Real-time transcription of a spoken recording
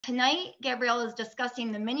Tonight, Gabrielle is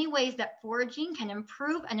discussing the many ways that foraging can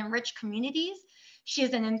improve and enrich communities. She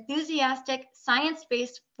is an enthusiastic,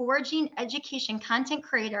 science-based foraging education content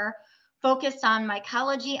creator focused on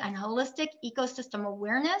mycology and holistic ecosystem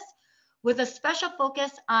awareness with a special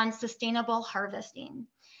focus on sustainable harvesting.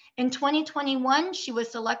 In 2021, she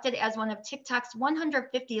was selected as one of TikTok's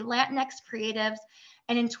 150 Latinx creatives,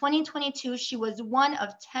 and in 2022, she was one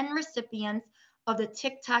of 10 recipients of the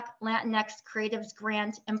TikTok Latinx Creatives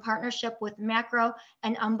Grant in partnership with Macro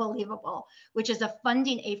and Unbelievable, which is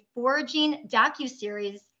funding a foraging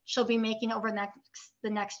docuseries she'll be making over the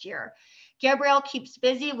next year. Gabrielle keeps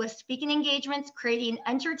busy with speaking engagements, creating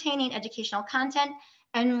entertaining educational content,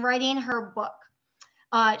 and writing her book.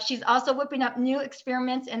 She's also whipping up new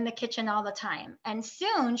experiments in the kitchen all the time. And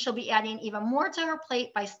soon she'll be adding even more to her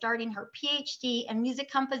plate by starting her PhD in music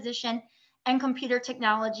composition and computer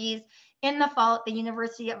technologies in the fall at the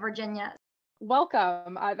University of Virginia.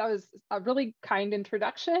 Welcome. That was a really kind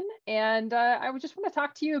introduction. And I would just want to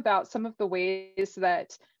talk to you about some of the ways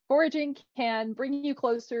that foraging can bring you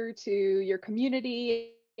closer to your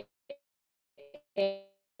community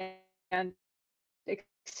and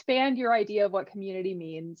expand your idea of what community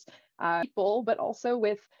means, people, but also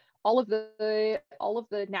with all of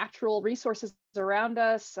the natural resources around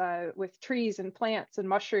us, with trees and plants and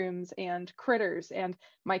mushrooms and critters, and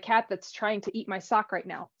my cat that's trying to eat my sock right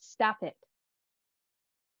now. Stop it.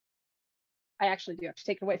 I actually do have to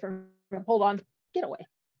take it away from him. Hold on, get away.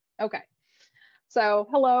 Okay. So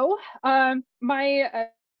hello. My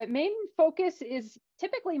main focus is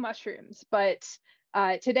typically mushrooms, but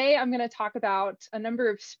today I'm going to talk about a number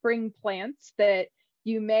of spring plants that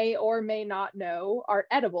you may or may not know are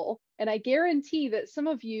edible. And I guarantee that some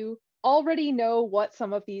of you already know what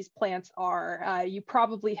some of these plants are. You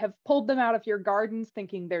probably have pulled them out of your gardens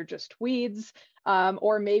thinking they're just weeds,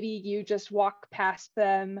 or maybe you just walk past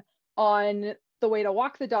them on the way to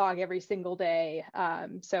walk the dog every single day.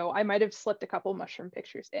 So I might have slipped a couple mushroom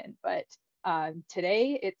pictures in, but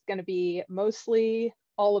today it's going to be mostly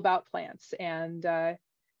all about plants. And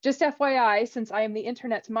just FYI, since I am the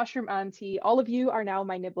internet's mushroom auntie, all of you are now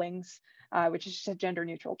my nibblings, which is just a gender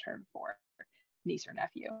neutral term for niece or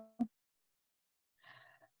nephew.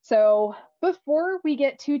 So before we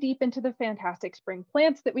get too deep into the fantastic spring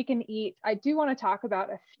plants that we can eat, I do want to talk about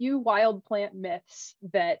a few wild plant myths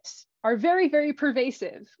that are very, very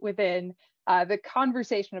pervasive within the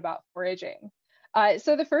conversation about foraging.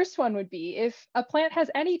 So the first one would be, if a plant has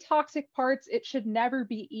any toxic parts, it should never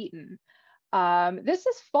be eaten. This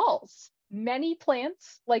is false. Many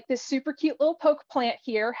plants, like this super cute little poke plant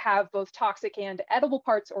here, have both toxic and edible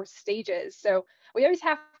parts or stages. So we always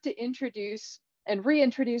have to introduce and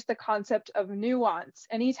reintroduce the concept of nuance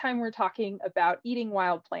anytime we're talking about eating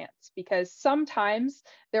wild plants, because sometimes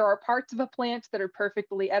there are parts of a plant that are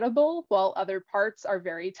perfectly edible while other parts are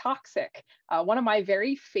very toxic. One of my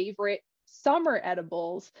very favorite summer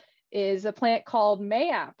edibles is a plant called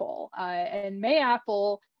mayapple, and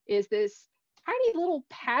mayapple is this tiny little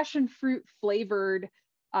passion fruit flavored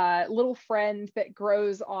little friend that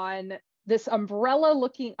grows on this umbrella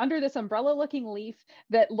looking leaf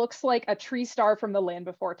that looks like a tree star from the land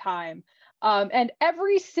before time. And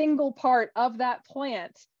every single part of that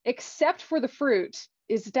plant, except for the fruit,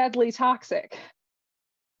 is deadly toxic.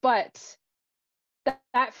 But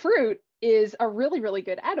that fruit is a really, really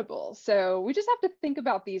good edible. So we just have to think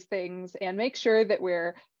about these things and make sure that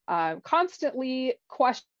we're constantly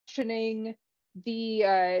questioning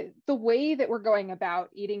the way that we're going about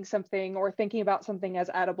eating something or thinking about something as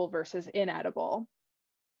edible versus inedible.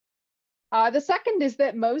 The second is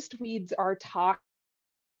that most weeds are toxic.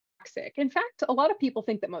 In fact, a lot of people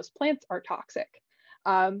think that most plants are toxic.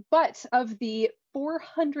 But of the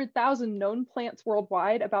 400,000 known plants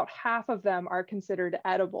worldwide, about half of them are considered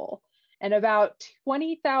edible, and about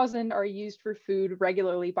 20,000 are used for food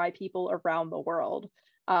regularly by people around the world.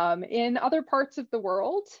 In other parts of the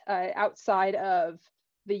world, outside of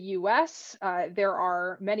the US, there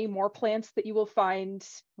are many more plants that you will find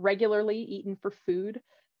regularly eaten for food.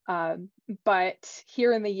 But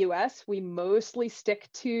here in the US, we mostly stick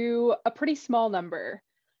to a pretty small number.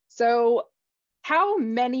 So how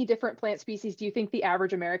many different plant species do you think the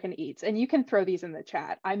average American eats? And you can throw these in the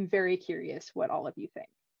chat. I'm very curious what all of you think.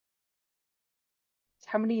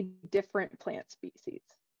 How many different plant species?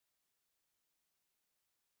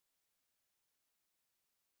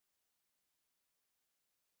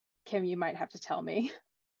 Kim, you might have to tell me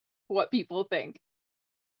what people think.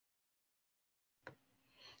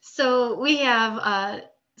 So we have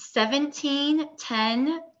 17,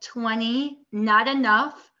 10, 20, not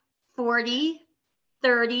enough, 40,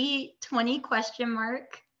 30, 20 question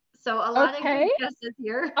mark. So a lot of good Okay. guesses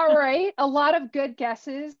here. All right. A lot of good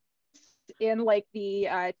guesses in like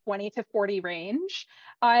the 20 to 40 range.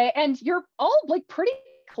 And you're all like pretty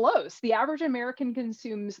close. The average American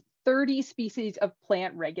consumes 30 species of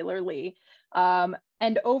plant regularly.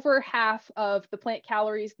 And over half of the plant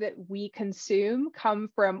calories that we consume come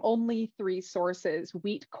from only three sources: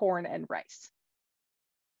 wheat, corn, and rice.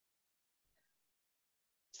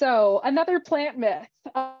 So another plant myth.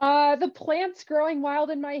 The plants growing wild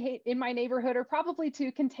in my neighborhood are probably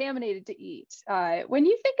too contaminated to eat. When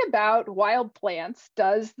you think about wild plants,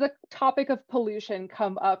 does the topic of pollution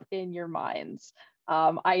come up in your minds?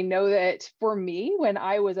 I know that for me, when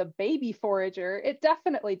I was a baby forager, it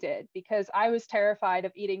definitely did, because I was terrified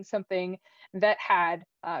of eating something that had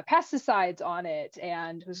pesticides on it,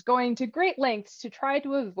 and was going to great lengths to try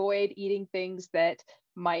to avoid eating things that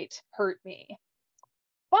might hurt me.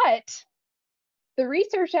 But the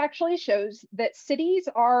research actually shows that cities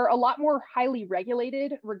are a lot more highly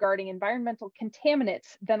regulated regarding environmental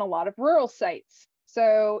contaminants than a lot of rural sites.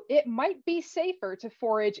 So it might be safer to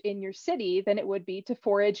forage in your city than it would be to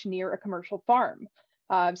forage near a commercial farm.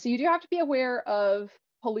 So you do have to be aware of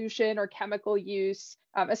pollution or chemical use,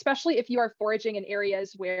 especially if you are foraging in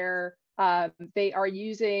areas where they are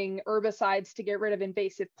using herbicides to get rid of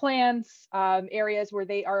invasive plants, areas where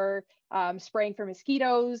they are spraying for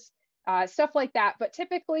mosquitoes, stuff like that. But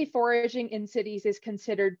typically foraging in cities is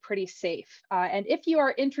considered pretty safe. And if you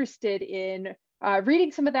are interested in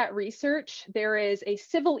reading some of that research, there is a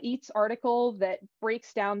Civil Eats article that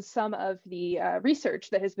breaks down some of the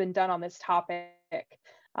research that has been done on this topic.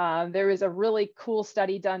 There was a really cool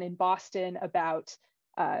study done in Boston about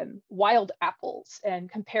wild apples and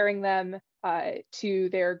comparing them to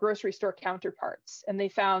their grocery store counterparts. And they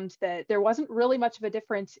found that there wasn't really much of a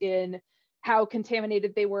difference in how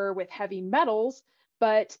contaminated they were with heavy metals,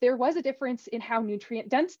 but there was a difference in how nutrient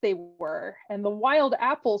dense they were. And the wild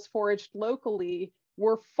apples foraged locally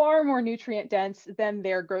were far more nutrient dense than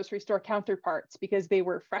their grocery store counterparts, because they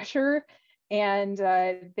were fresher, and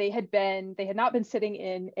they had not been sitting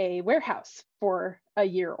in a warehouse for a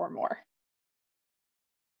year or more.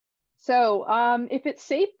 So if it's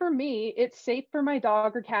safe for me, it's safe for my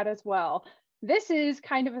dog or cat as well. This is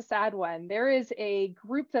kind of a sad one. There is a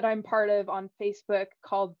group that I'm part of on Facebook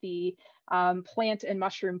called the Plant and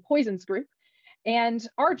Mushroom Poisons Group. And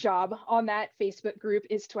our job on that Facebook group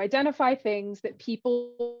is to identify things that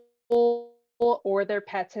people or their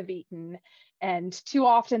pets have eaten. And too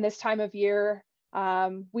often this time of year,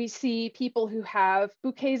 we see people who have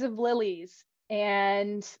bouquets of lilies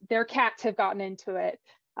and their cats have gotten into it.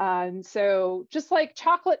 So just like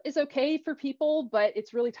chocolate is okay for people, but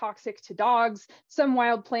it's really toxic to dogs, some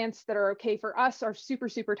wild plants that are okay for us are super,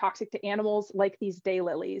 super toxic to animals, like these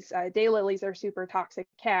daylilies. Daylilies are super toxic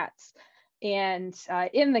to cats. And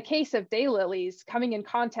in the case of daylilies, coming in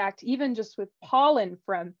contact even just with pollen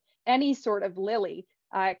from any sort of lily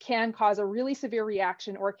can cause a really severe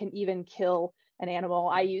reaction, or can even kill an animal.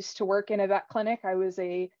 I used to work in a vet clinic. I was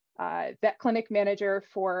a vet clinic manager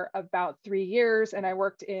for about 3 years, and I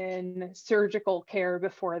worked in surgical care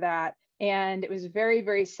before that. And it was very,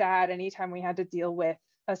 very sad anytime we had to deal with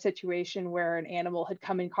a situation where an animal had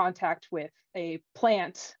come in contact with a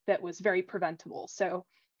plant that was very preventable. So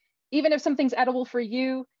even if something's edible for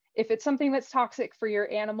you, if it's something that's toxic for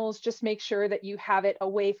your animals, just make sure that you have it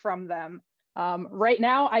away from them. Right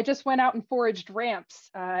now, I just went out and foraged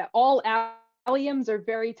ramps. All alliums are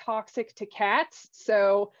very toxic to cats,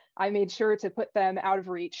 so I made sure to put them out of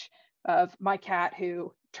reach of my cat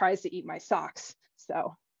who tries to eat my socks.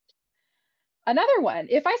 So another one,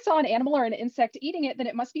 if I saw an animal or an insect eating it, then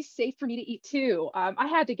it must be safe for me to eat too. I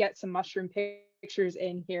had to get some mushroom pictures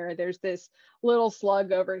in here. There's this little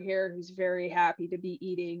slug over here who's very happy to be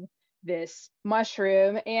eating this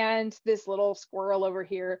mushroom, and this little squirrel over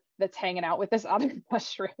here that's hanging out with this other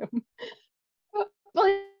mushroom.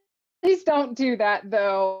 Please don't do that,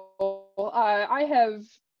 though.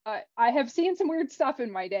 I have seen some weird stuff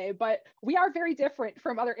in my day, but we are very different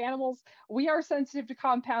from other animals. We are sensitive to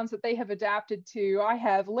compounds that they have adapted to. I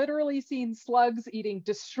have literally seen slugs eating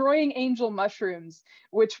destroying angel mushrooms,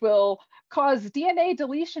 which will cause DNA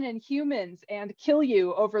deletion in humans and kill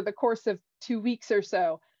you over the course of 2 weeks or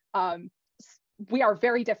so. We are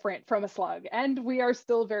very different from a slug, and we are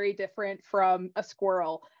still very different from a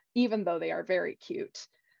squirrel, even though they are very cute.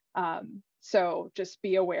 So just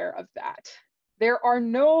be aware of that. There are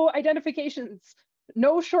no identifications,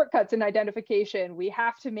 no shortcuts in identification. We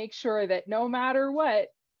have to make sure that no matter what,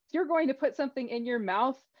 if you're going to put something in your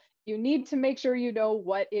mouth, you need to make sure you know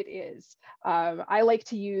what it is. I like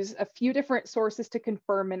to use a few different sources to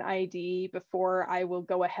confirm an ID before I will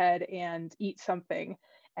go ahead and eat something.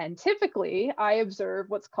 And typically I observe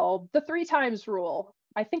what's called the 3 times rule.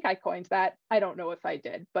 I think I coined that. I don't know if I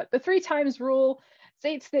did, but the 3 times rule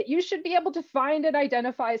states that you should be able to find and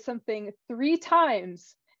identify something 3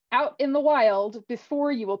 times out in the wild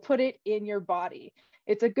before you will put it in your body.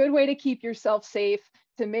 It's a good way to keep yourself safe,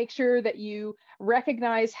 to make sure that you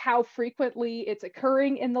recognize how frequently it's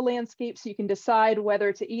occurring in the landscape so you can decide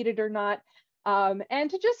whether to eat it or not, and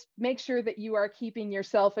to just make sure that you are keeping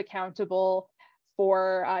yourself accountable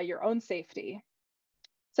for your own safety.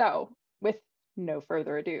 So with no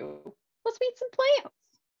further ado, let's meet some plants.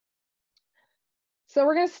 So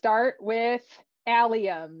we're going to start with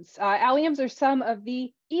alliums. Alliums are some of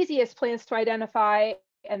the easiest plants to identify,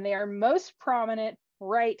 and they are most prominent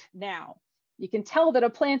right now. You can tell that a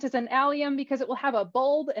plant is an allium because it will have a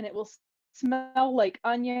bulb and it will smell like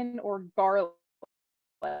onion or garlic.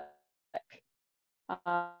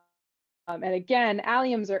 And again,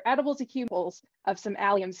 alliums are edible decumulables of some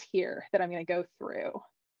alliums here that I'm going to go through.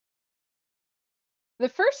 The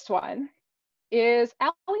first one is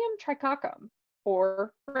Allium tricoccum,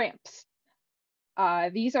 or ramps.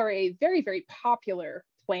 These are a very, very popular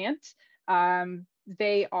plant.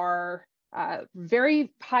 They are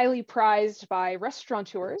very highly prized by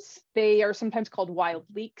restaurateurs. They are sometimes called wild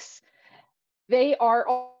leeks. They are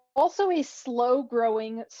also a slow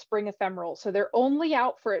growing spring ephemeral. So they're only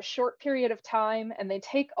out for a short period of time and they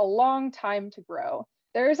take a long time to grow.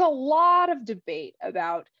 There's a lot of debate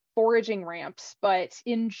about foraging ramps, but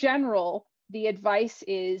in general, the advice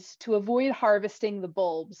is to avoid harvesting the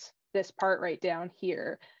bulbs, this part right down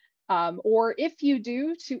here. Or if you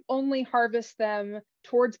do, to only harvest them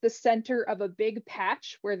towards the center of a big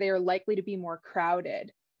patch where they are likely to be more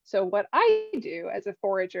crowded. So what I do as a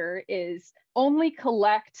forager is only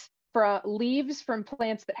collect leaves from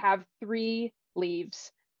plants that have 3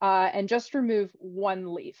 leaves and just remove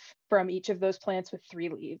 1 leaf from each of those plants with 3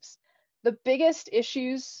 leaves. The biggest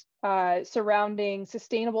issues surrounding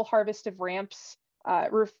sustainable harvest of ramps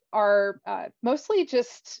are mostly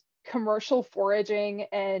just commercial foraging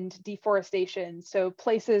and deforestation. So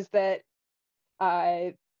places that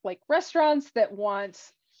like restaurants that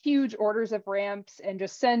want huge orders of ramps and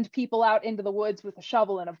just send people out into the woods with a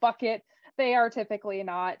shovel and a bucket, they are typically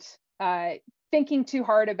not thinking too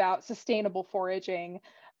hard about sustainable foraging.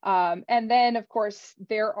 And then, of course,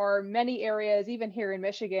 there are many areas, even here in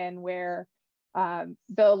Michigan, where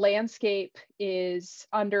the landscape is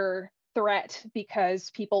under threat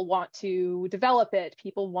because people want to develop it.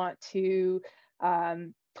 People want to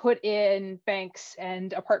put in banks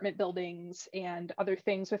and apartment buildings and other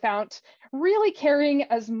things without really caring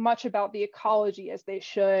as much about the ecology as they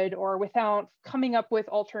should, or without coming up with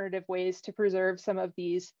alternative ways to preserve some of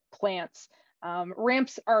these plants.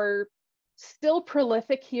 Ramps are still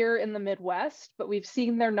prolific here in the Midwest, but we've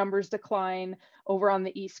seen their numbers decline over on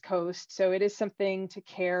the East Coast. So it is something to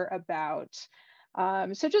care about.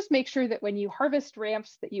 So just make sure that when you harvest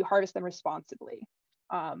ramps, that you harvest them responsibly.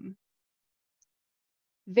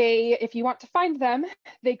 If you want to find them,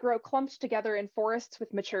 they grow clumped together in forests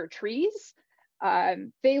with mature trees.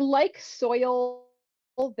 They like soil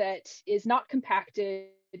that is not compacted,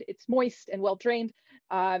 it's moist and well drained.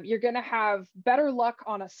 You're going to have better luck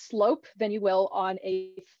on a slope than you will on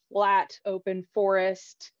a flat open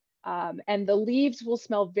forest. And the leaves will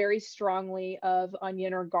smell very strongly of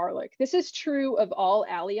onion or garlic. This is true of all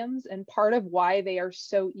alliums and part of why they are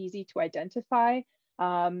so easy to identify.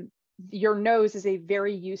 Your nose is a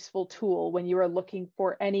very useful tool when you are looking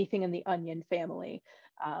for anything in the onion family.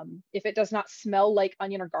 If it does not smell like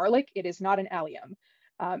onion or garlic, it is not an allium.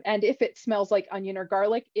 And if it smells like onion or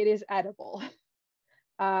garlic, it is edible.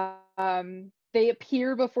 They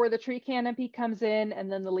appear before the tree canopy comes in,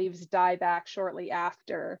 and then the leaves die back shortly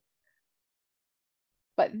after.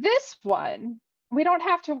 But this one, we don't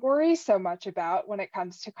have to worry so much about when it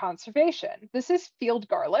comes to conservation. This is field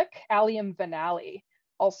garlic, Allium venale,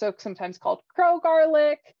 also sometimes called crow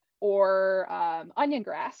garlic or onion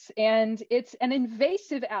grass. And it's an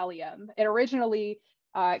invasive allium. It originally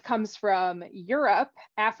comes from Europe,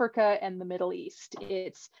 Africa, and the Middle East.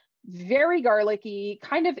 It's very garlicky,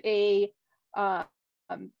 kind of a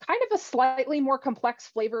slightly more complex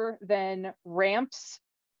flavor than ramps,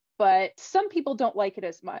 but some people don't like it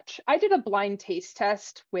as much. I did a blind taste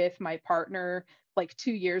test with my partner like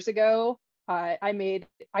 2 years ago. I made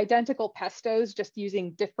identical pestos just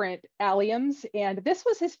using different alliums, and this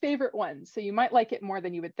was his favorite one. So you might like it more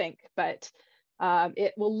than you would think, but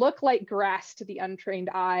it will look like grass to the untrained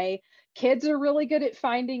eye. Kids are really good at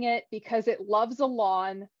finding it because it loves a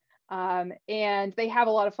lawn. And they have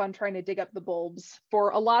a lot of fun trying to dig up the bulbs.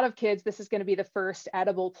 For a lot of kids, this is going to be the first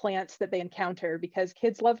edible plants that they encounter because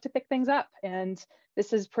kids love to pick things up, and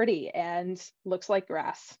this is pretty and looks like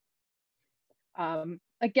grass.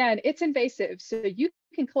 Again, it's invasive, so you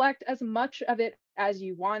can collect as much of it as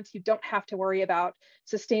you want. You don't have to worry about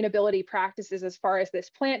sustainability practices as far as this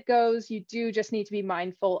plant goes. You do just need to be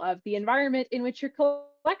mindful of the environment in which you're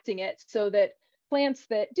collecting it so that plants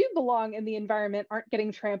that do belong in the environment aren't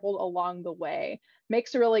getting trampled along the way.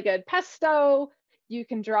 Makes a really good pesto. You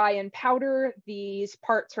can dry and powder these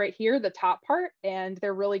parts right here, the top part, and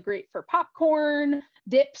they're really great for popcorn,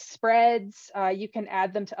 dips, spreads. You can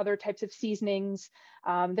add them to other types of seasonings.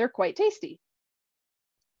 They're quite tasty.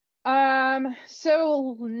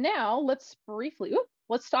 So now let's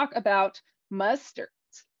talk about mustards.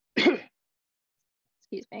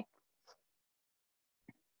 Excuse me.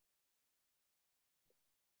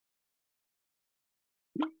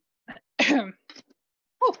 Oh,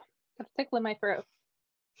 got a tickle in my throat.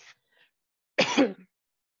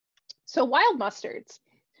 So wild mustards,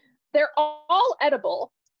 they're all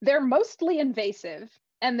edible. They're mostly invasive,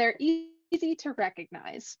 and they're easy to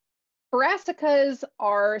recognize. Brassicas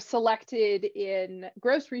are selected in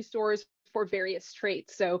grocery stores for various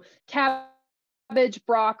traits. So cabbage,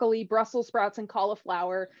 broccoli, Brussels sprouts, and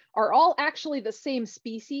cauliflower are all actually the same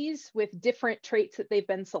species with different traits that they've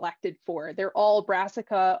been selected for. They're all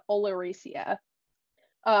Brassica oleracea.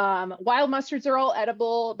 Wild mustards are all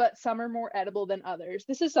edible, but some are more edible than others.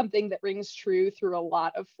 This is something that rings true through a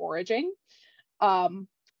lot of foraging. A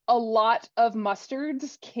lot of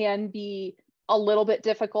mustards can be a little bit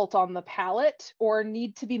difficult on the palate or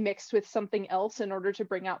need to be mixed with something else in order to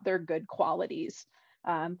bring out their good qualities.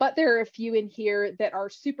 But there are a few in here that are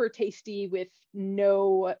super tasty with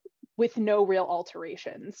no real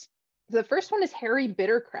alterations. The first one is hairy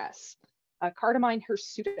bittercress, Cardamine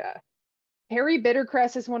hirsuta. Hairy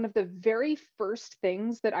bittercress is one of the very first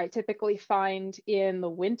things that I typically find in the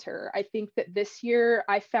winter. I think that this year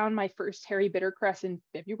I found my first hairy bittercress in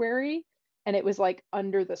February, and it was like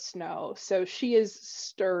under the snow. So she is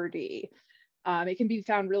sturdy. It can be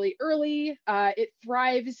found really early. It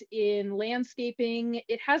thrives in landscaping.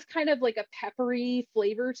 It has kind of like a peppery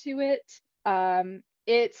flavor to it.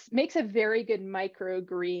 It makes a very good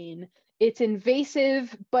microgreen. It's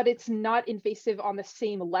invasive, but it's not invasive on the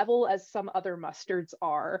same level as some other mustards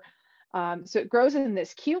are. So it grows in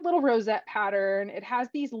this cute little rosette pattern. It has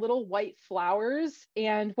these little white flowers,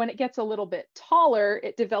 and when it gets a little bit taller,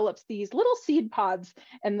 it develops these little seed pods,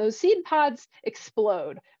 and those seed pods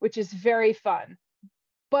explode, which is very fun,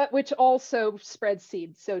 but which also spreads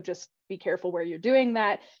seeds. So just be careful where you're doing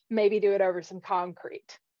that. Maybe do it over some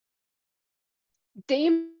concrete.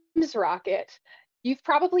 Dame's rocket. You've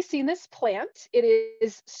probably seen this plant. It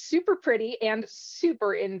is super pretty and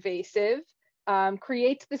super invasive.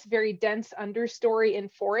 Creates this very dense understory in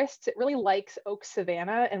forests. It really likes oak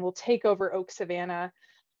savanna and will take over oak savanna.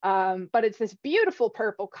 But it's this beautiful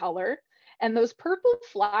purple color. And those purple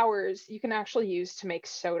flowers you can actually use to make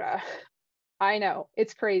soda. I know,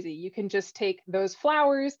 it's crazy. You can just take those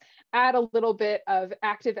flowers, add a little bit of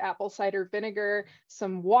active apple cider vinegar,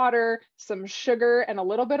 some water, some sugar, and a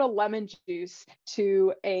little bit of lemon juice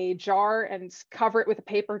to a jar and cover it with a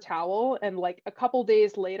paper towel. And like a couple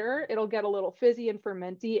days later, it'll get a little fizzy and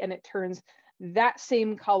fermenty, and it turns that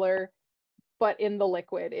same color, but in the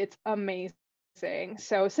liquid. It's amazing.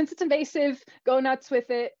 So since it's invasive, go nuts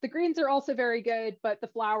with it. The greens are also very good, but the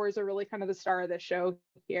flowers are really kind of the star of the show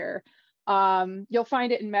here. You'll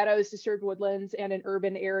find it in meadows, disturbed woodlands, and in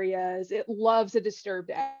urban areas. It loves a disturbed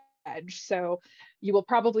edge, so you will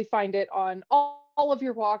probably find it on all of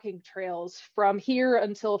your walking trails from here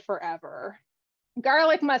until forever.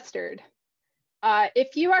 Garlic mustard.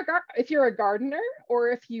 If you're a gardener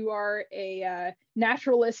or if you are a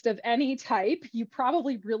naturalist of any type, you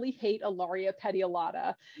probably really hate Alaria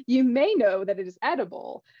petiolata. You may know that it is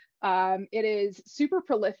edible. It is super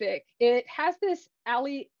prolific. It has this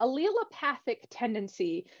allelopathic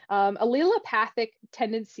tendency. Allelopathic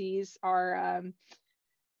tendencies are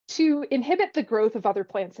to inhibit the growth of other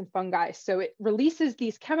plants and fungi. So it releases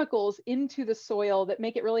these chemicals into the soil that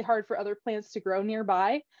make it really hard for other plants to grow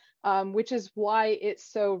nearby, which is why it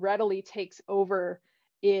so readily takes over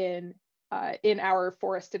in our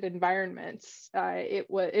forested environments.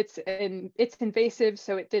 It's invasive,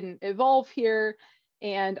 so it didn't evolve here,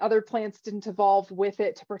 and other plants didn't evolve with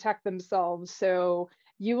it to protect themselves. So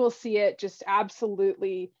you will see it just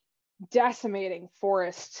absolutely decimating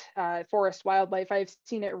forest wildlife. I've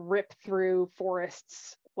seen it rip through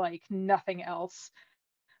forests like nothing else.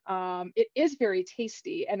 It is very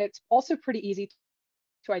tasty, and it's also pretty easy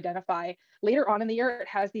to identify. Later on in the year, it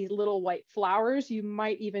has these little white flowers. You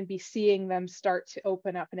might even be seeing them start to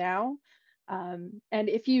open up now. And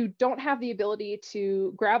if you don't have the ability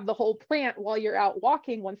to grab the whole plant while you're out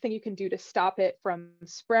walking, one thing you can do to stop it from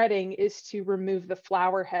spreading is to remove the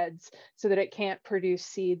flower heads so that it can't produce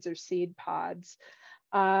seeds or seed pods.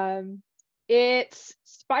 It's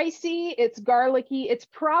spicy, it's garlicky, it's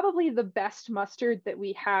probably the best mustard that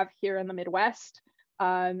we have here in the Midwest.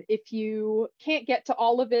 If you can't get to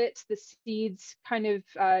all of it, the seeds kind of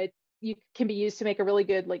you can be used to make a really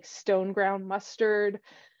good like stone ground mustard.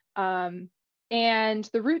 And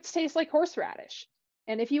the roots taste like horseradish.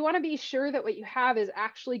 And if you want to be sure that what you have is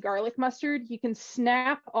actually garlic mustard, you can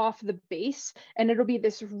snap off the base and it'll be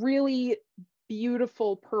this really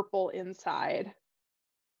beautiful purple inside.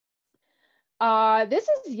 This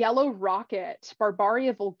is Yellow Rocket,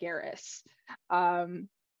 Barbaria vulgaris.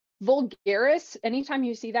 Vulgaris, anytime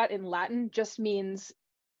you see that in Latin, just means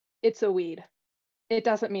it's a weed. It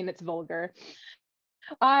doesn't mean it's vulgar.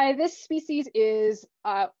 This species is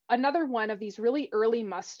another one of these really early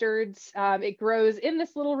mustards. It grows in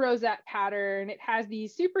this little rosette pattern. It has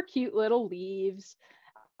these super cute little leaves.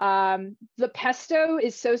 The pesto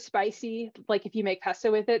is so spicy, like if you make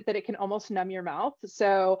pesto with it, that it can almost numb your mouth.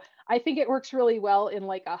 So I think it works really well in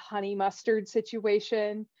like a honey mustard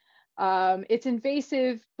situation. It's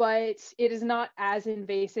invasive, but it is not as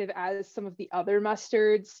invasive as some of the other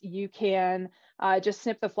mustards. You can just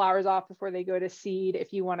snip the flowers off before they go to seed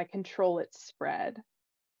if you want to control its spread.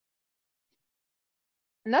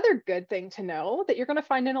 Another good thing to know that you're going to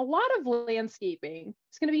find in a lot of landscaping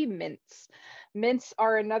is going to be mints. Mints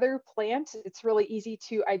are another plant. It's really easy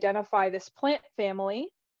to identify this plant family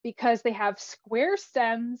because they have square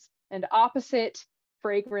stems and opposite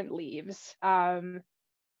fragrant leaves.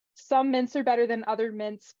 Some mints are better than other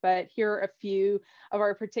mints, but here are a few of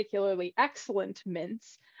our particularly excellent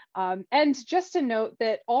mints. And just to note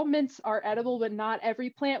that all mints are edible, but not every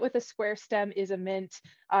plant with a square stem is a mint.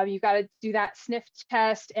 You've got to do that sniff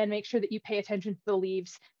test and make sure that you pay attention to the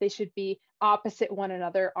leaves. They should be opposite one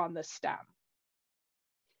another on the stem.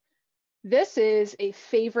 This is a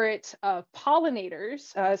favorite of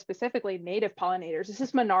pollinators, specifically native pollinators. This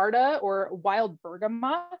is Monarda or wild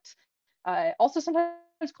bergamot, also sometimes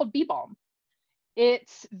called bee balm.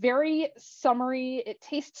 It's very summery. It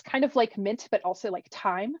tastes kind of like mint, but also like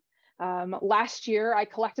thyme. Last year, I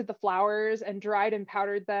collected the flowers and dried and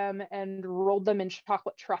powdered them and rolled them in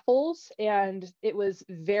chocolate truffles. And it was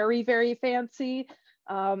very, very fancy.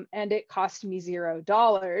 And it cost me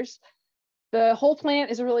 $0. The whole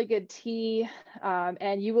plant is a really good tea,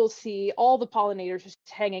 and you will see all the pollinators just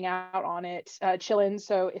hanging out on it, chilling.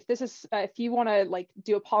 So if you want to like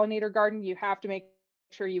do a pollinator garden, you have to make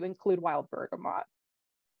sure you include wild bergamot.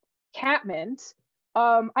 Catmint.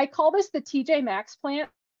 I call this the TJ Maxx plant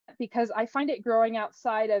because I find it growing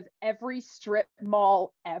outside of every strip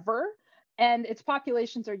mall ever, and its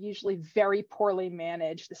populations are usually very poorly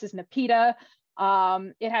managed. This is Nepeta.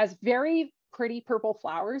 It has very pretty purple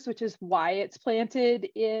flowers, which is why it's planted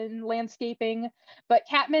in landscaping. But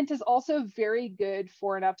catmint is also very good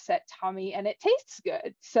for an upset tummy, and it tastes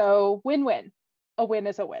good. So win-win. A win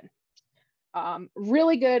is a win.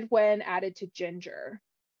 Really good when added to ginger.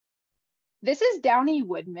 This is Downy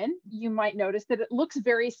Woodman. You might notice that it looks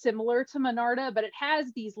very similar to Monarda, but it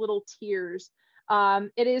has these little tears.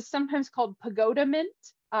 It is sometimes called pagoda mint.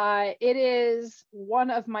 It is one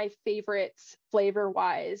of my favorites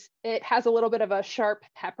flavor-wise. It has a little bit of a sharp,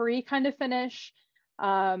 peppery kind of finish.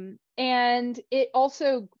 And it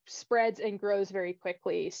also spreads and grows very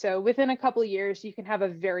quickly. So within a couple of years, you can have a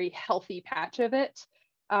very healthy patch of it.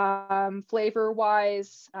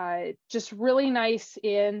 Flavor-wise, just really nice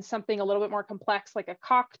in something a little bit more complex like a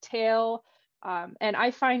cocktail. And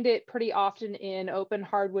I find it pretty often in open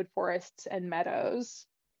hardwood forests and meadows.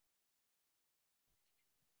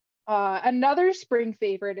 Another spring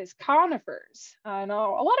favorite is conifers.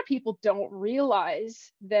 Now, a lot of people don't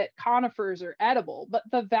realize that conifers are edible, but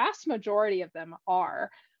the vast majority of them are.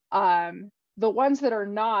 The ones that are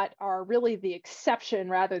not are really the exception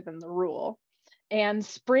rather than the rule. And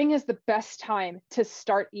spring is the best time to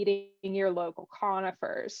start eating your local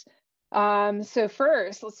conifers. So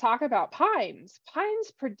first, let's talk about pines.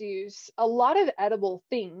 Pines produce a lot of edible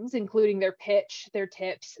things, including their pitch, their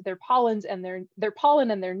tips, their pollens, and their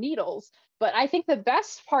pollen and their needles. But I think the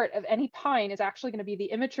best part of any pine is actually going to be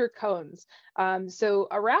the immature cones. So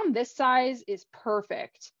around this size is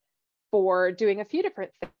perfect for doing a few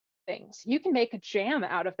different things. You can make a jam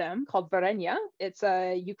out of them called varenya. It's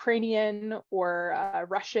a Ukrainian or a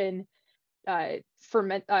Russian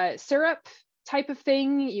syrup type of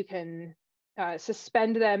thing. You can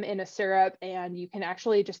suspend them in a syrup, and you can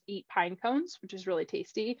actually just eat pine cones, which is really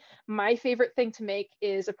tasty. My favorite thing to make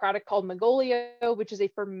is a product called Magolio, which is a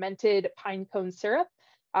fermented pine cone syrup.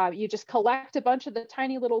 You just collect a bunch of the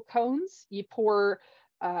tiny little cones. You pour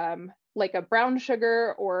like a brown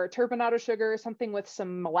sugar or turbinado sugar, something with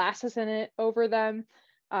some molasses in it, over them.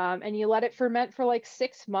 And you let it ferment for like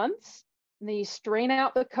 6 months. And then you strain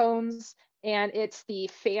out the cones, and it's the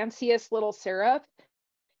fanciest little syrup.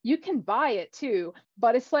 You can buy it too,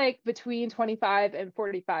 but it's like between $25 and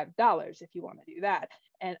 $45 if you want to do that.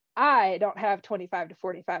 And I don't have $25 to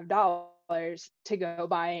 $45 to go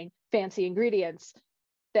buying fancy ingredients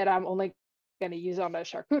that I'm only going to use on a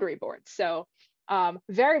charcuterie board. So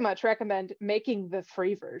very much recommend making the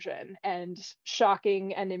free version and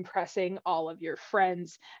shocking and impressing all of your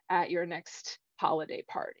friends at your next holiday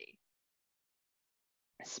party.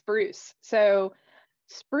 Spruce. So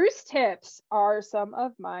spruce tips are some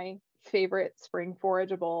of my favorite spring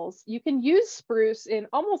forageables. You can use spruce in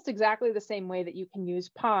almost exactly the same way that you can use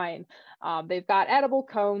pine. They've got edible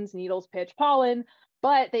cones, needles, pitch, pollen,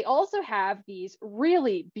 but they also have these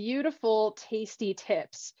really beautiful, tasty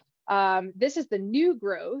tips. This is the new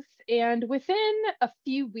growth, and within a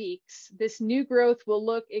few weeks, this new growth will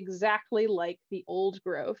look exactly like the old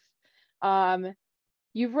growth.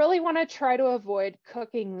 You really want to try to avoid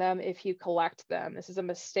cooking them if you collect them. This is a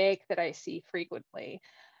mistake that I see frequently.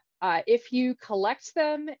 If you collect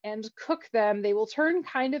them and cook them, they will turn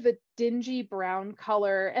kind of a dingy brown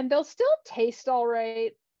color, and they'll still taste all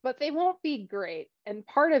right, but they won't be great. And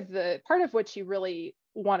part of what you really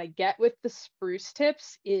want to get with the spruce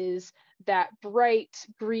tips is that bright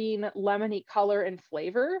green lemony color and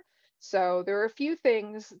flavor. So there are a few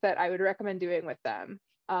things that I would recommend doing with them.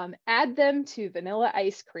 Add them to vanilla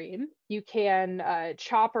ice cream. You can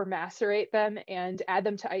chop or macerate them and add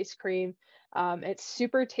them to ice cream. It's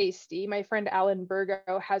super tasty. My friend Alan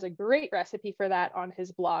Burgo has a great recipe for that on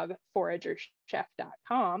his blog,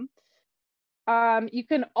 foragerchef.com. You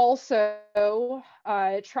can also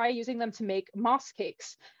try using them to make moss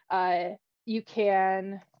cakes. You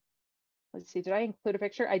can, let's see, did I include a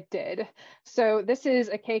picture? I did. So this is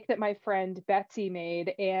a cake that my friend Betsy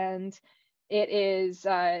made, and it is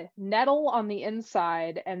nettle on the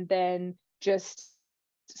inside and then just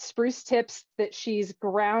spruce tips that she's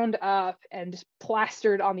ground up and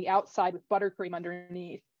plastered on the outside with buttercream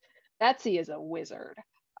underneath. Betsy is a wizard.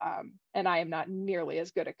 And I am not nearly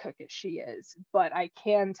as good a cook as she is, but I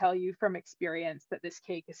can tell you from experience that this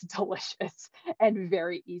cake is delicious and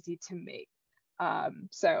very easy to make.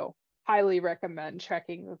 So highly recommend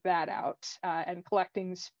checking that out and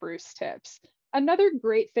collecting spruce tips. Another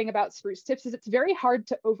great thing about spruce tips is it's very hard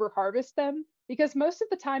to over-harvest them, because most of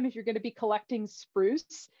the time, if you're going to be collecting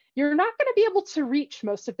spruce, you're not going to be able to reach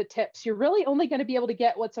most of the tips. You're really only going to be able to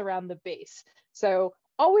get what's around the base. So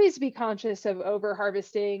always be conscious of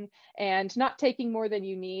over-harvesting and not taking more than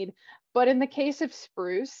you need. But in the case of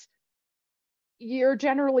spruce, you're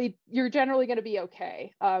generally going to be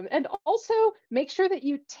okay. And also make sure that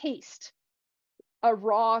you taste a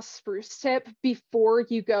raw spruce tip before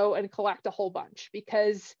you go and collect a whole bunch,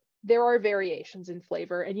 because there are variations in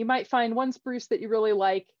flavor, and you might find one spruce that you really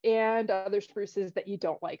like and other spruces that you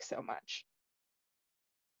don't like so much.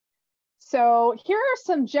 So here are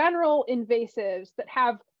some general invasives that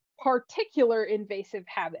have particular invasive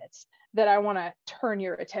habits that I want to turn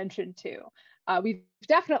your attention to. We've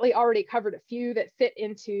definitely already covered a few that fit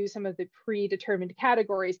into some of the predetermined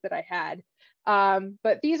categories that I had.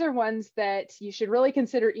 But these are ones that you should really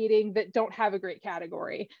consider eating that don't have a great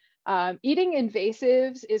category. Eating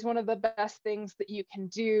invasives is one of the best things that you can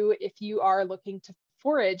do if you are looking to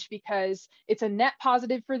forage, because it's a net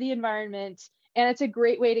positive for the environment, and it's a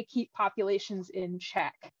great way to keep populations in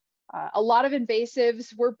check. A lot of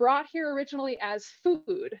invasives were brought here originally as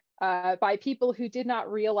food by people who did not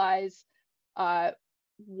realize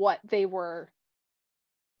what they were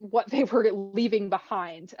leaving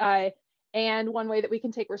behind. And one way that we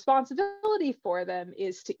can take responsibility for them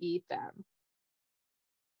is to eat them.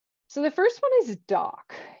 So the first one is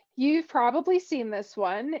dock. You've probably seen this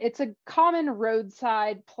one. It's a common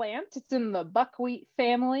roadside plant. It's in the buckwheat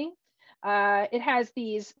family. It has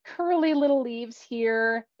these curly little leaves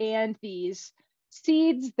here and these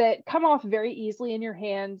seeds that come off very easily in your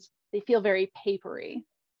hands. They feel very papery.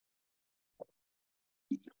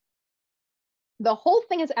 The whole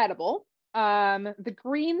thing is edible. The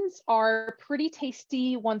greens are pretty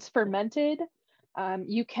tasty once fermented.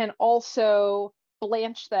 You can also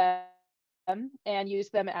blanch them and use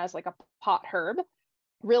them as like a pot herb.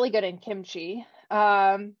 Really good in kimchi.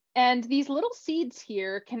 And these little seeds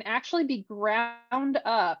here can actually be ground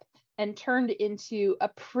up and turned into a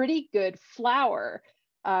pretty good flour.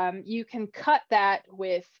 You can cut that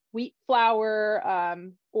with wheat flour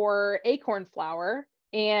or acorn flour,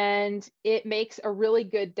 and it makes a really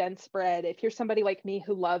good dense bread. If you're somebody like me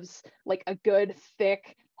who loves like a good,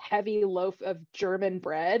 thick, heavy loaf of German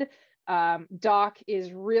bread, Dock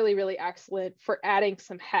is really, really excellent for adding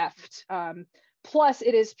some heft. Plus,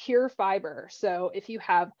 it is pure fiber. So if you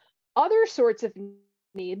have other sorts of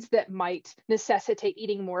needs that might necessitate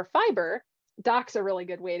eating more fiber, Dock's a really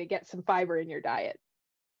good way to get some fiber in your diet.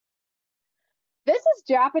 This is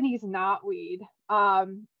Japanese knotweed,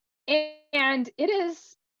 and it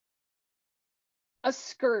is a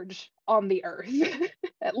scourge on the earth,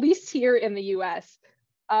 at least here in the US,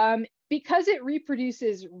 because it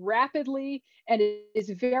reproduces rapidly and it is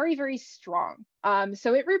very, very strong.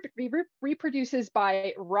 So it reproduces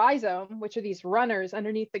by rhizome, which are these runners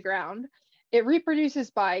underneath the ground. It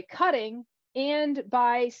reproduces by cutting and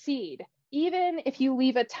by seed. Even if you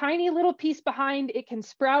leave a tiny little piece behind, it can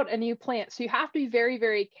sprout a new plant. So you have to be very,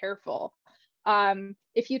 very careful.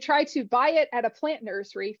 If you try to buy it at a plant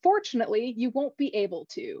nursery, fortunately, you won't be able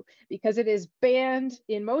to, because it is banned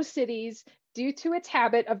in most cities due to its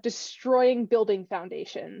habit of destroying building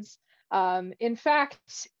foundations. In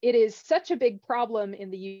fact, it is such a big problem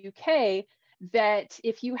in the UK that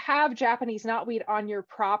if you have Japanese knotweed on your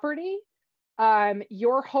property,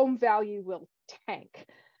 your home value will tank.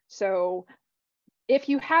 So if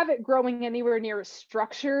you have it growing anywhere near a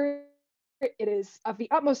structure, it is of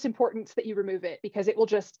the utmost importance that you remove it, because it will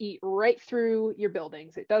just eat right through your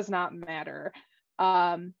buildings. It does not matter.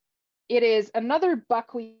 It is another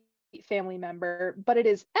buckwheat family member, but it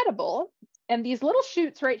is edible. And these little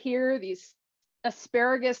shoots right here, these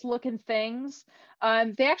asparagus looking things,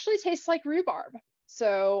 they actually taste like rhubarb.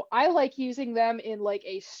 So I like using them in like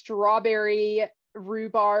a strawberry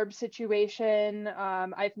rhubarb situation.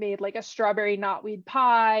 I've made like a strawberry knotweed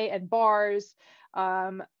pie and bars.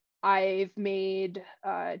 I've made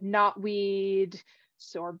knotweed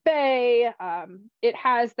sorbet. It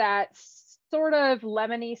has that sort of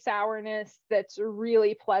lemony sourness that's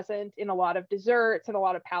really pleasant in a lot of desserts and a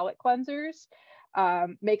lot of palate cleansers.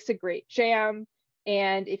 Makes a great jam.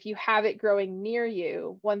 And if you have it growing near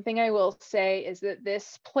you, one thing I will say is that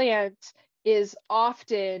this plant is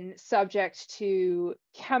often subject to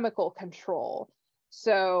chemical control.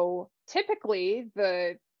 So typically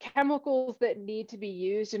the chemicals that need to be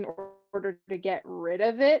used in order to get rid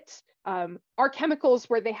of it are chemicals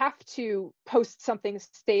where they have to post something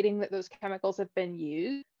stating that those chemicals have been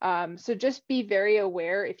used. So just be very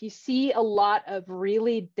aware. If you see a lot of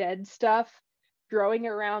really dead stuff growing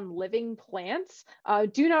around living plants,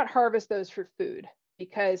 do not harvest those for food,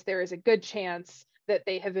 because there is a good chance that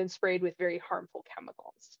they have been sprayed with very harmful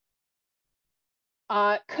chemicals.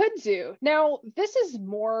 Kudzu. Now, this is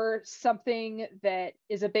more something that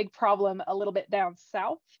is a big problem a little bit down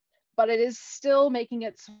south, but it is still making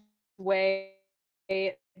its way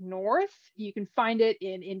north. You can find it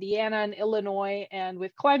in Indiana and Illinois, and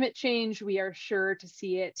with climate change, we are sure to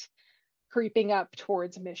see it creeping up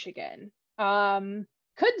towards Michigan.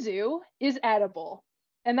 Kudzu is edible,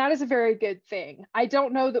 and that is a very good thing. I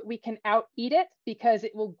don't know that we can out-eat it, because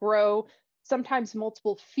it will grow sometimes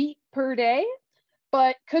multiple feet per day.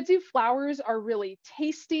 But kudzu flowers are really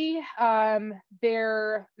tasty.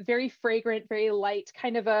 They're very fragrant, very light,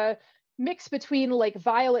 kind of a mix between like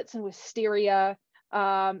violets and wisteria.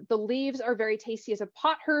 The leaves are very tasty as a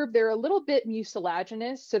pot herb. They're a little bit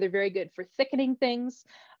mucilaginous, so they're very good for thickening things.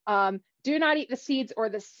 Do not eat the seeds or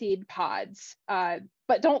the seed pods,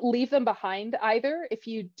 but don't leave them behind either. If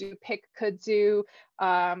you do pick kudzu,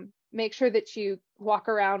 make sure that you walk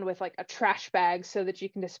around with like a trash bag so that you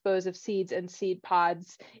can dispose of seeds and seed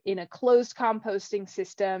pods in a closed composting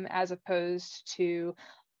system, as opposed to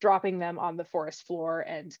dropping them on the forest floor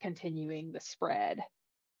and continuing the spread.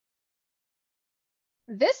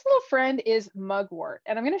 This little friend is mugwort,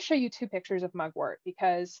 and I'm going to show you two pictures of mugwort,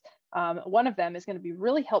 because one of them is going to be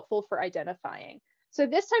really helpful for identifying. So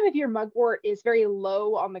this time of year, mugwort is very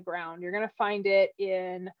low on the ground. You're going to find it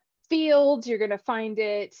in fields, you're going to find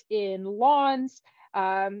it in lawns.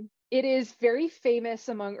 It is very famous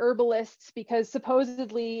among herbalists because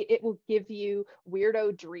supposedly it will give you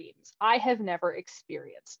weirdo dreams. I have never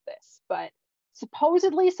experienced this, but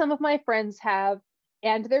supposedly some of my friends have,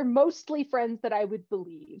 and they're mostly friends that I would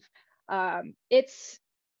believe. It's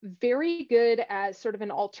very good as sort of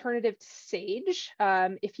an alternative to sage.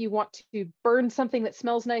 If you want to burn something that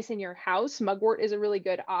smells nice in your house, mugwort is a really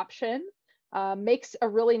good option. Makes a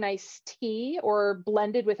really nice tea, or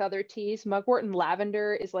blended with other teas. Mugwort and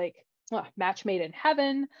lavender is like match made in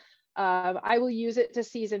heaven. I will use it to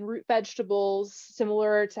season root vegetables,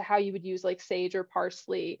 similar to how you would use like sage or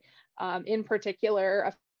parsley. In particular,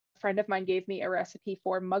 a friend of mine gave me a recipe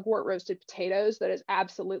for mugwort roasted potatoes that is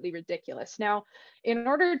absolutely ridiculous. Now, in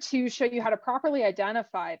order to show you how to properly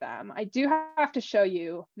identify them, I do have to show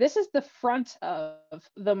you, this is the front of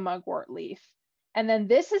the mugwort leaf, and then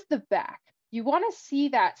this is the back. You want to see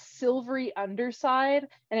that silvery underside,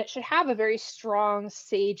 and it should have a very strong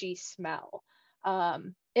sagey smell.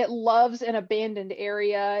 It loves an abandoned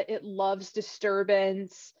area. It loves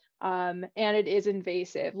disturbance, and it is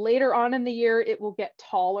invasive. Later on in the year, it will get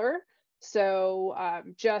taller. So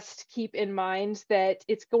just keep in mind that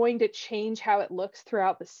it's going to change how it looks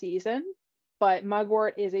throughout the season. But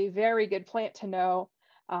mugwort is a very good plant to know,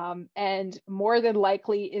 and more than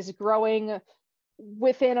likely is growing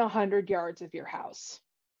within 100 yards of your house.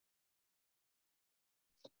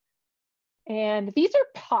 And these are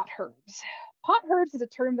pot herbs. Pot herbs is a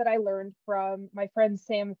term that I learned from my friend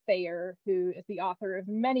Sam Thayer, who is the author of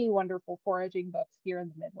many wonderful foraging books here in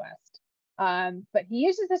the Midwest. But he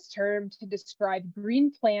uses this term to describe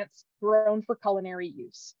green plants grown for culinary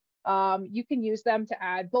use. You can use them to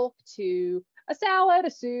add bulk to a salad,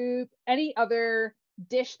 a soup, any other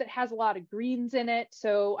dish that has a lot of greens in it.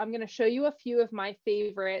 So I'm going to show you a few of my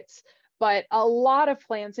favorites, but a lot of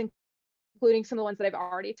plants, including some of the ones that I've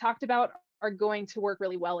already talked about, are going to work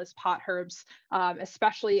really well as pot herbs,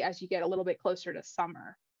 especially as you get a little bit closer to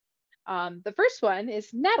summer. The first one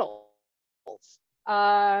is nettles.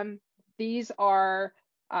 These are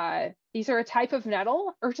a type of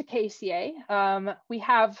nettle, Urticaceae. We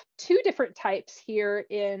have two different types here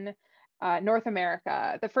in North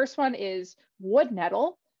America. The first one is wood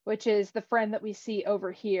nettle, which is the friend that we see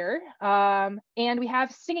over here. And we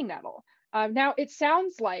have stinging nettle. Now, it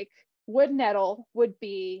sounds like wood nettle would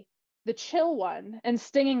be the chill one and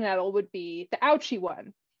stinging nettle would be the ouchy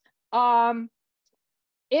one.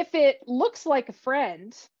 If it looks like a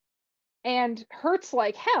friend and hurts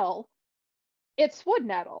like hell, it's wood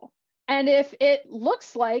nettle. And if it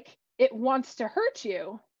looks like it wants to hurt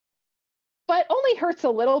you, but only hurts a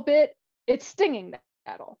little bit, it's stinging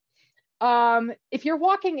nettle. If you're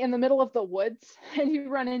walking in the middle of the woods and you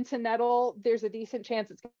run into nettle, there's a decent chance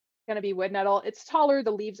it's going to be wood nettle. It's taller, the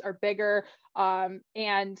leaves are bigger,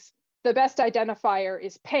 and the best identifier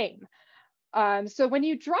is pain. So when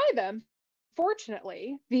you dry them,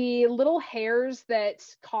 fortunately, the little hairs that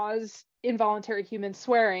cause involuntary human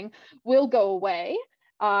swearing will go away,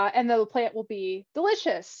 and the plant will be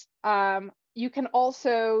delicious. You can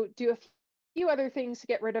also do a few other things to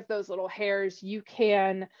get rid of those little hairs. You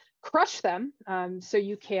can crush them. So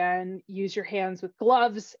you can use your hands with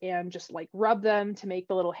gloves and just like rub them to make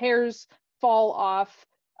the little hairs fall off.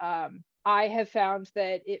 I have found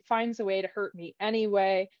that it finds a way to hurt me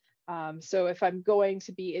anyway. So if I'm going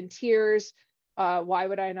to be in tears, why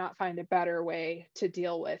would I not find a better way to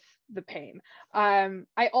deal with the pain?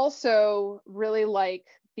 I also really like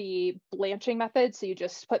the blanching method. So you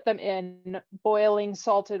just put them in boiling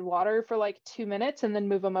salted water for like 2 minutes and then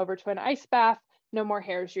move them over to an ice bath. No more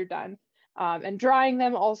hairs, you're done. And drying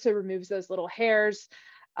them also removes those little hairs.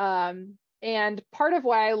 And part of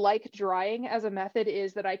why I like drying as a method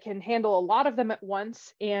is that I can handle a lot of them at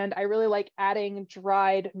once. And I really like adding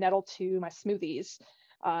dried nettle to my smoothies.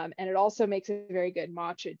 And it also makes a very good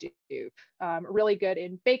matcha dupe. Really good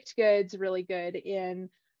in baked goods, really good in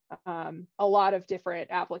a lot of different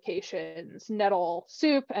applications. Nettle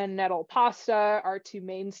soup and nettle pasta are two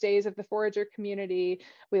mainstays of the forager community.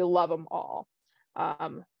 We love them all.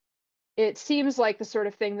 It seems like the sort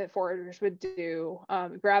of thing that foragers would do,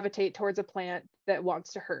 gravitate towards a plant that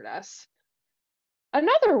wants to hurt us.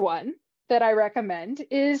 Another one that I recommend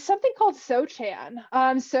is something called Sochan.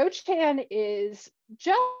 Sochan is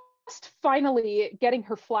just finally getting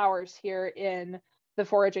her flowers here in the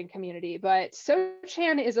foraging community, but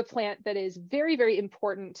Sochan is a plant that is very, very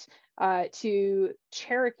important to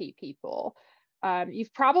Cherokee people.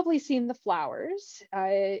 You've probably seen the flowers.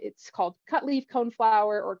 It's called cutleaf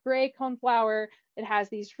coneflower or gray coneflower. It has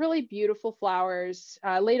these really beautiful flowers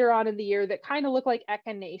later on in the year that kind of look like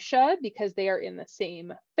echinacea because they are in the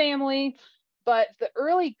same family. But the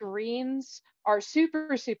early greens are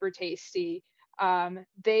super, super tasty.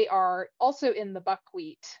 They are also in the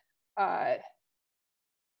buckwheat.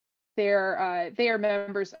 They are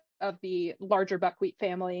members of the larger buckwheat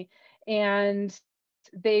family, and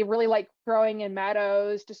they really like growing in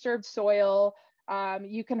meadows, disturbed soil.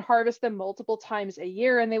 You can harvest them multiple times a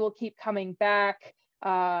year and they will keep coming back.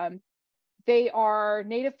 They are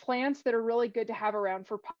native plants that are really good to have around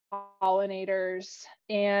for pollinators,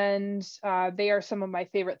 and they are some of my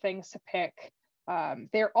favorite things to pick.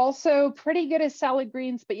 They're also pretty good as salad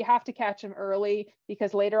greens, but you have to catch them early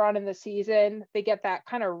because later on in the season, they get that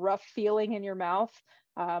kind of rough feeling in your mouth,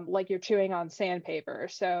 like you're chewing on sandpaper.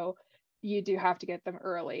 So you do have to get them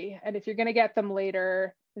early. And if you're going to get them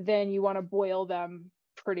later, then you want to boil them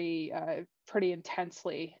pretty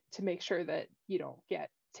intensely to make sure that you don't get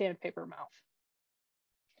sandpaper mouth.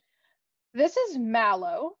 This is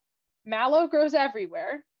mallow. Mallow grows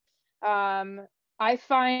everywhere. I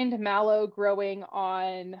find mallow growing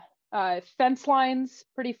on fence lines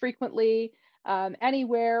pretty frequently.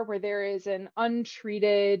 Anywhere where there is an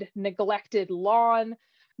untreated, neglected lawn,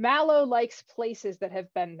 mallow likes places that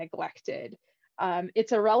have been neglected.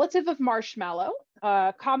 It's a relative of marshmallow.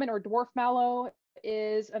 Common or dwarf mallow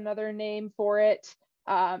is another name for it.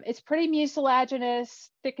 It's pretty mucilaginous,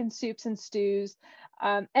 thick in soups and stews,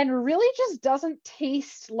 and really just doesn't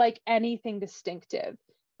taste like anything distinctive.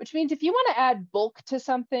 Which means if you want to add bulk to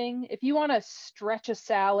something, if you want to stretch a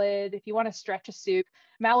salad, if you want to stretch a soup,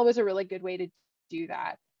 mallow is a really good way to do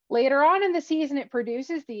that. Later on in the season, it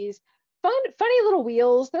produces these funny little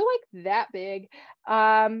wheels. They're like that big,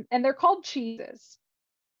 and they're called cheeses.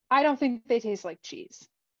 I don't think they taste like cheese,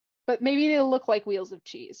 but maybe they look like wheels of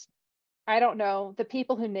cheese. I don't know. The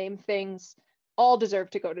people who name things all deserve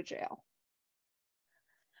to go to jail.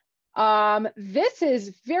 This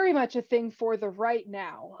is very much a thing for the right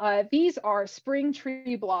now. These are spring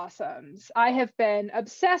tree blossoms. I have been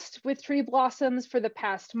obsessed with tree blossoms for the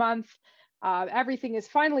past month. Everything is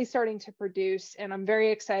finally starting to produce, and I'm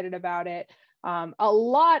very excited about it. A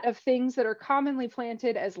lot of things that are commonly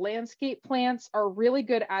planted as landscape plants are really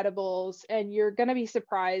good edibles, and you're going to be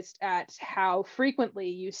surprised at how frequently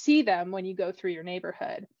you see them when you go through your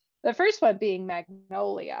neighborhood. The first one being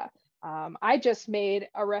magnolia. I just made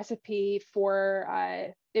a recipe for,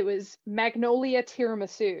 it was magnolia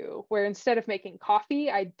tiramisu, where instead of making coffee,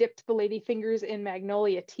 I dipped the ladyfingers in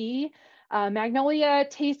magnolia tea. Magnolia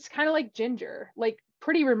tastes kind of like ginger, like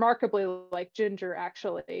pretty remarkably like ginger,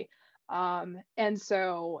 actually. And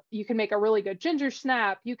so you can make a really good ginger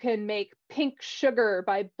snap. You can make pink sugar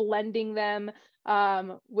by blending them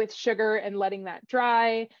with sugar and letting that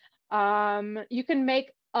dry. You can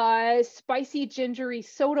make a spicy gingery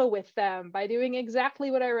soda with them by doing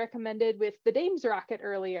exactly what I recommended with the Dame's Rocket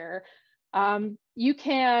earlier. You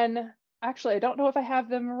can, actually, I don't know if I have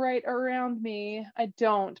them right around me. I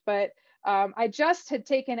don't, but I just had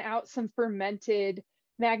taken out some fermented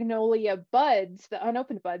magnolia buds, the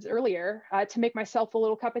unopened buds earlier, to make myself a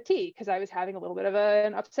little cup of tea because I was having a little bit of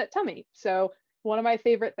an upset tummy. So one of my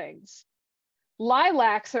favorite things.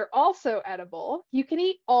 Lilacs are also edible. You can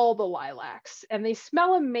eat all the lilacs and they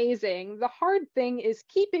smell amazing. The hard thing is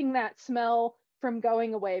keeping that smell from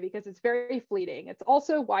going away because it's very fleeting. It's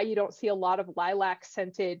also why you don't see a lot of lilac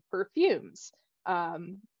scented perfumes,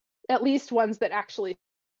 at least ones that actually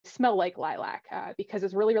smell like lilac, because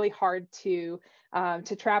it's really, really hard to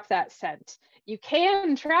trap that scent. You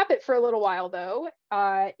can trap it for a little while though,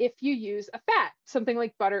 if you use a fat, something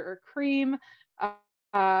like butter or cream.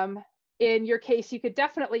 In your case, you could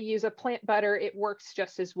definitely use a plant butter. It works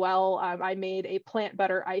just as well. I made a plant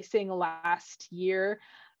butter icing last year,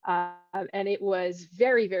 and it was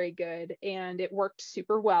very, very good, and it worked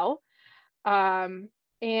super well.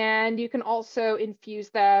 And you can also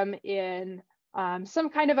infuse them in some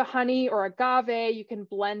kind of a honey or agave. You can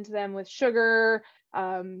blend them with sugar.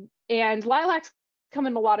 And lilacs come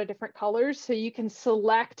in a lot of different colors, so you can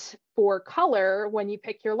select for color when you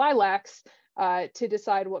pick your lilacs to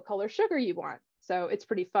decide what color sugar you want. So it's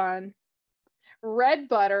pretty fun. Red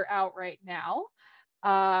bud are out right now.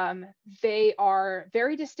 They are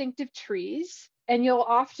very distinctive trees, and you'll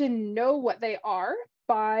often know what they are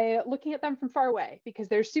by looking at them from far away because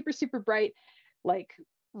they're super, super bright, like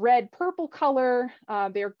red purple color.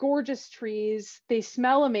 They're gorgeous trees. They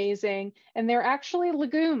smell amazing, and they're actually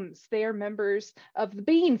legumes. They are members of the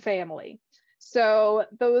bean family. So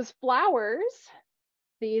those flowers,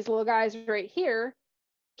 these little guys right here,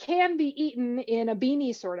 can be eaten in a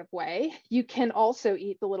beanie sort of way. You can also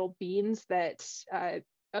eat the little beans that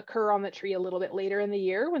occur on the tree a little bit later in the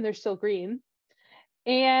year when they're still green.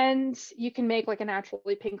 And you can make like a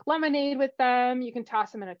naturally pink lemonade with them. You can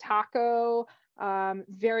toss them in a taco.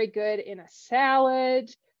 Very good in a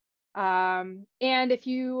salad. And if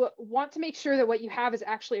you want to make sure that what you have is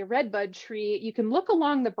actually a red bud tree, you can look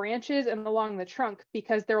along the branches and along the trunk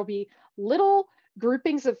because there will be little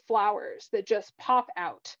groupings of flowers that just pop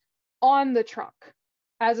out on the trunk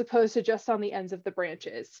as opposed to just on the ends of the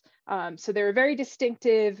branches. So they're a very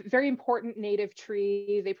distinctive, very important native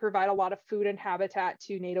tree. They provide a lot of food and habitat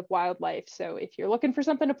to native wildlife. So if you're looking for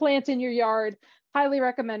something to plant in your yard, highly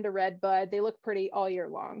recommend a red bud. They look pretty all year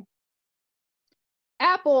long.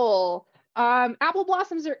 Apple. Apple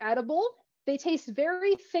blossoms are edible. They taste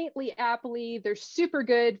very faintly appley. They're super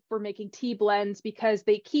good for making tea blends because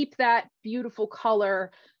they keep that beautiful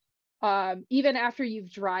color even after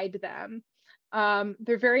you've dried them.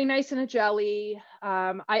 They're very nice in a jelly.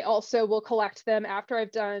 I also will collect them after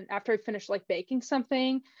I've finished like baking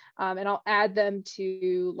something, and I'll add them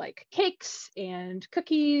to like cakes and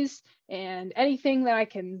cookies and anything that I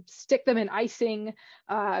can stick them in icing.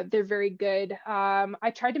 They're very good.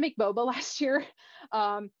 I tried to make boba last year,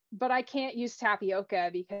 but I can't use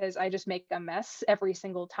tapioca because I just make a mess every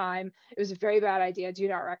single time. It was a very bad idea. Do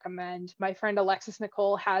not recommend. My friend Alexis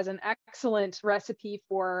Nicole has an excellent recipe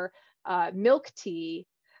for milk tea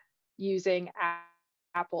using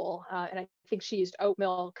apple, and I think she used oat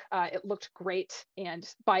milk. It looked great, and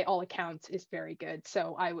by all accounts is very good.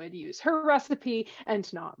 So I would use her recipe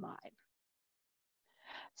and not mine.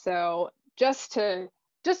 So just to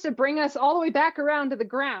bring us all the way back around to the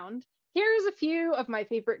ground, here's a few of my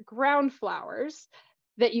favorite ground flowers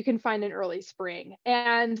that you can find in early spring.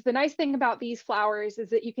 And the nice thing about these flowers is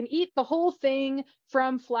that you can eat the whole thing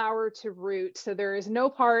from flower to root. So there is no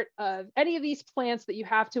part of any of these plants that you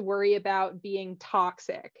have to worry about being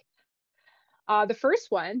toxic. The first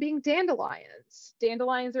one being dandelions.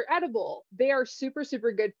 Dandelions are edible. They are super,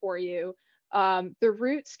 super good for you. The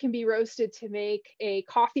roots can be roasted to make a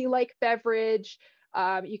coffee-like beverage.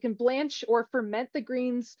 You can blanch or ferment the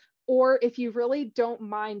greens, or if you really don't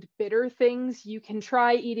mind bitter things, you can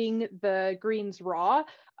try eating the greens raw.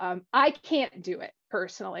 I can't do it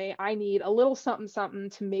personally. I need a little something something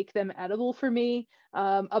to make them edible for me.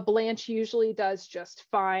 A blanch usually does just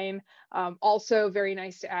fine. Also very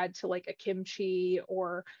nice to add to like a kimchi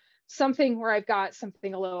or something where I've got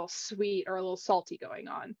something a little sweet or a little salty going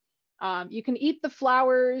on. You can eat the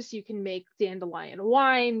flowers, you can make dandelion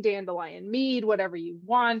wine, dandelion mead, whatever you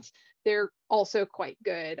want. They're also quite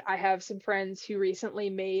good. I have some friends who recently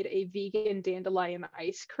made a vegan dandelion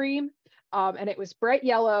ice cream, and it was bright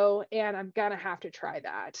yellow, and I'm gonna have to try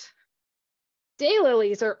that.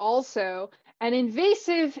 Daylilies are also an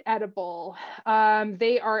invasive edible.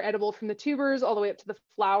 They are edible from the tubers all the way up to the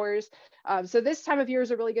flowers. So this time of year is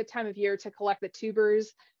a really good time of year to collect the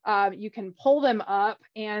tubers. You can pull them up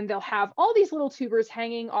and they'll have all these little tubers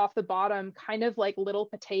hanging off the bottom, kind of like little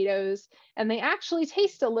potatoes. And they actually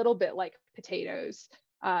taste a little bit like potatoes.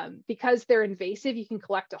 Because they're invasive, you can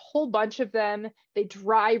collect a whole bunch of them. They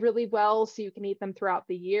dry really well, so you can eat them throughout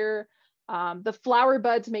the year. The flower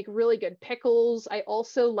buds make really good pickles. I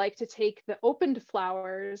also like to take the opened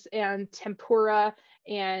flowers and tempura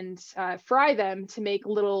and fry them to make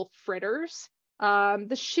little fritters.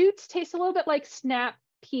 The shoots taste a little bit like snap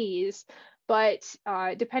peas, but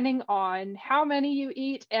depending on how many you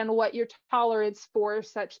eat and what your tolerance for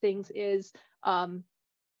such things is,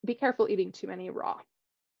 be careful eating too many raw.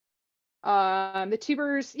 The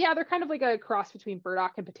tubers, yeah, they're kind of like a cross between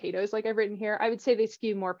burdock and potatoes, like I've written here. I would say they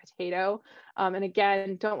skew more potato. And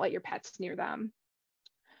again, don't let your pets near them.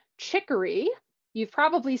 Chicory, you've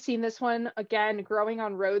probably seen this one, again, growing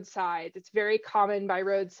on roadsides. It's very common by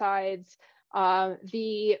roadsides.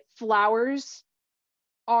 The flowers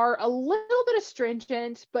are a little bit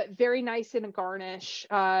astringent, but very nice in a garnish.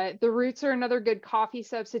 The roots are another good coffee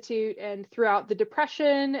substitute, and throughout the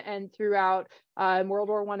Depression and throughout World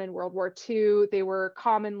War I and World War II, they were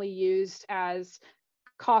commonly used as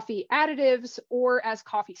coffee additives or as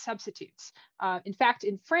coffee substitutes. In fact,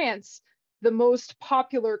 in France, the most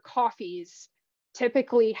popular coffees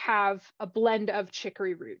typically have a blend of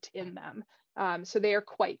chicory root in them, so they are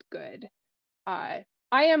quite good.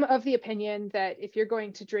 I am of the opinion that if you're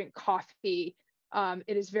going to drink coffee,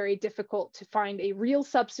 it is very difficult to find a real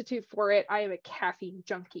substitute for it. I am a caffeine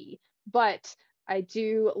junkie, but I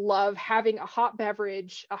do love having a hot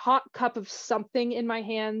beverage, a hot cup of something in my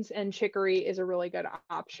hands, and chicory is a really good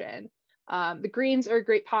option. The greens are a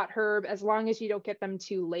great pot herb as long as you don't get them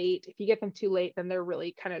too late. If you get them too late, then they're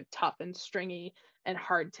really kind of tough and stringy and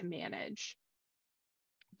hard to manage.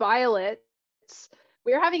 Violets.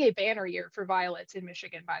 We're having a banner year for violets in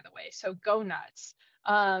Michigan, by the way, so go nuts.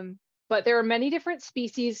 But there are many different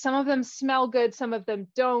species. Some of them smell good, some of them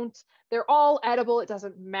don't. They're all edible, it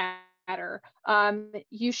doesn't matter.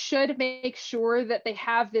 You should make sure that they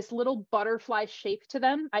have this little butterfly shape to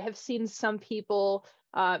them. I have seen some people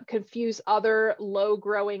confuse other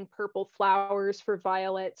low-growing purple flowers for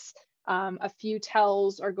violets. A few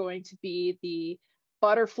tells are going to be the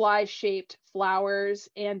butterfly-shaped flowers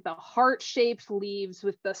and the heart-shaped leaves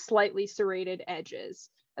with the slightly serrated edges.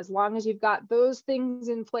 As long as you've got those things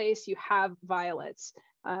in place, you have violets.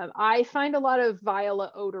 I find a lot of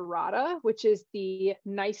Viola odorata, which is the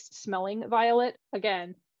nice smelling violet.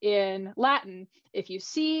 Again, in Latin. If you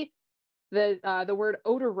see the word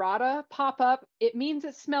odorata pop up, it means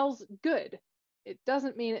it smells good. It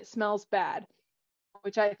doesn't mean it smells bad,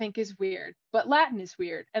 which I think is weird, but Latin is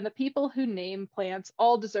weird, and the people who name plants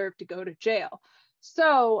all deserve to go to jail.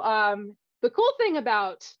 So the cool thing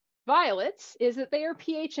about violets is that they are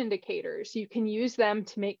pH indicators. You can use them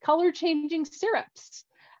to make color changing syrups.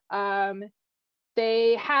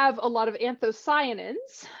 They have a lot of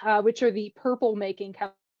anthocyanins, which are the purple making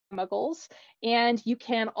chemicals, and you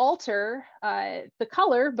can alter the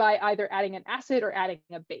color by either adding an acid or adding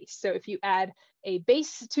a base. So if you add a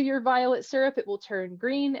base to your violet syrup, it will turn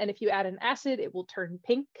green, and if you add an acid, it will turn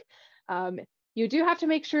pink. You do have to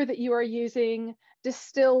make sure that you are using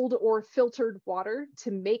distilled or filtered water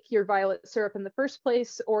to make your violet syrup in the first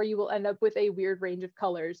place, or you will end up with a weird range of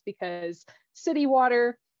colors, because city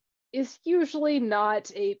water is usually not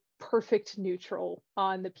a perfect neutral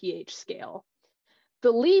on the pH scale.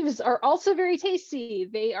 The leaves are also very tasty.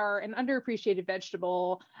 They are an underappreciated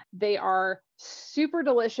vegetable. They are super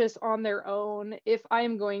delicious on their own. If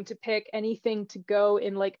I'm going to pick anything to go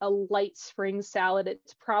in like a light spring salad,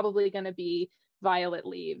 it's probably going to be violet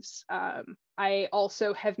leaves. I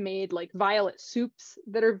also have made like violet soups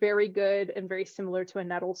that are very good and very similar to a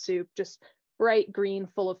nettle soup, just bright green,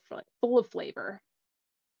 full of flavor.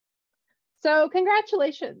 So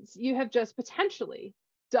congratulations, you have just potentially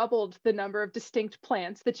doubled the number of distinct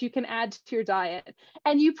plants that you can add to your diet.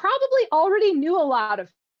 And you probably already knew a lot of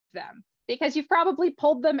them because you've probably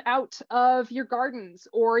pulled them out of your gardens,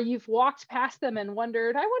 or you've walked past them and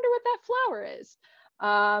wondered, I wonder what that flower is.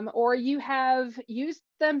 Or you have used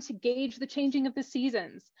them to gauge the changing of the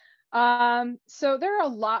seasons. So there are a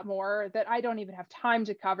lot more that I don't even have time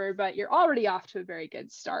to cover, but you're already off to a very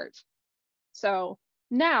good start. So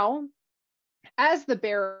now, as the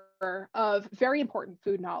bearer of very important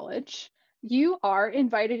food knowledge, you are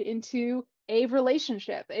invited into a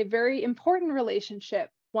relationship, a very important relationship,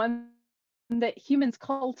 one that humans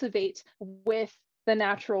cultivate with the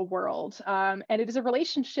natural world. And it is a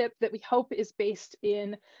relationship that we hope is based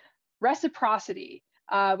in reciprocity,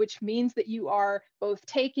 which means that you are both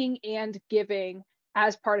taking and giving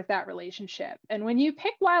as part of that relationship. And when you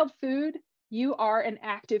pick wild food, you are an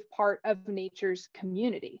active part of nature's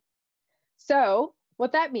community. So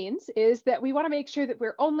what that means is that we want to make sure that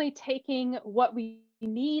we're only taking what we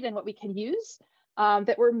need and what we can use,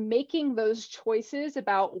 that we're making those choices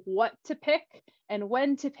about what to pick and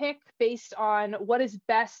when to pick based on what is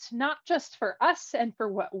best, not just for us and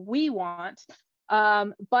for what we want,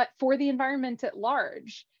 but for the environment at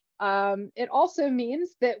large. It also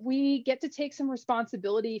means that we get to take some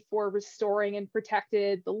responsibility for restoring and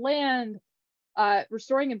protecting the land,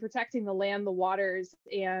 the waters,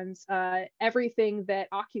 and everything that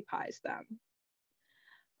occupies them.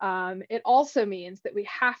 It also means that we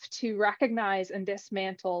have to recognize and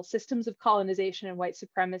dismantle systems of colonization and white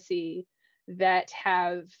supremacy that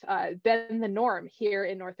have been the norm here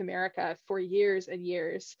in North America for years and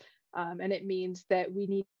years. And it means that we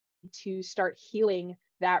need to start healing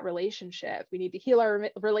that relationship. We need to heal our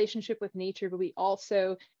relationship with nature, but we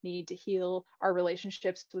also need to heal our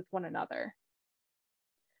relationships with one another.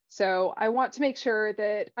 So I want to make sure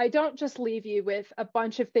that I don't just leave you with a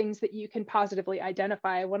bunch of things that you can positively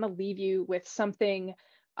identify. I want to leave you with something,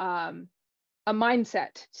 a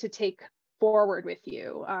mindset to take forward with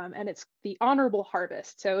you. And it's the honorable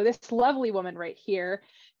harvest. So this lovely woman right here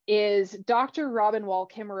is Dr. Robin Wall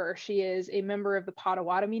Kimmerer. She is a member of the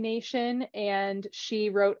Potawatomi Nation, and she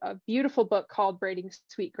wrote a beautiful book called Braiding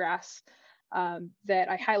Sweetgrass that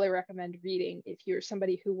I highly recommend reading if you're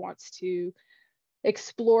somebody who wants to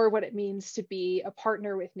explore what it means to be a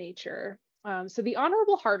partner with nature. So the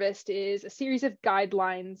honorable harvest is a series of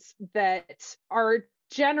guidelines that are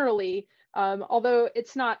generally, although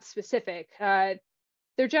it's not specific,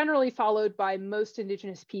 they're generally followed by most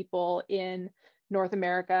Indigenous people in North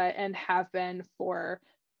America and have been for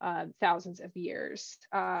thousands of years.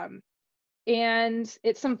 And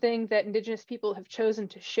it's something that Indigenous people have chosen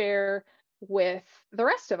to share with the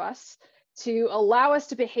rest of us to allow us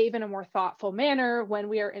to behave in a more thoughtful manner when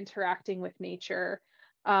we are interacting with nature.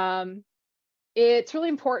 It's really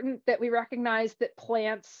important that we recognize that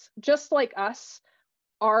plants, just like us,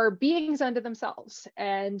 are beings unto themselves,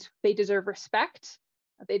 and they deserve respect.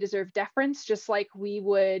 They deserve deference, just like we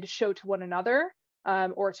would show to one another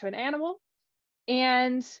or to an animal.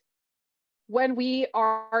 And when we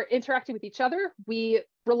are interacting with each other, we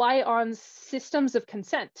rely on systems of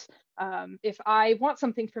consent. If I want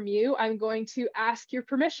something from you, I'm going to ask your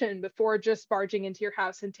permission before just barging into your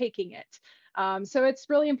house and taking it. So it's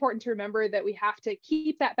really important to remember that we have to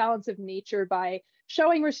keep that balance of nature by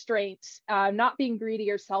showing restraint, not being greedy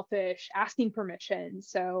or selfish, asking permission.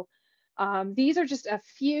 So these are just a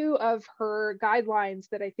few of her guidelines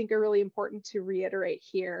that I think are really important to reiterate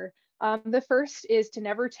here. The first is to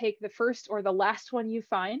never take the first or the last one you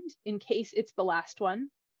find in case it's the last one.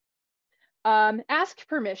 Ask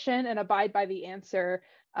permission and abide by the answer.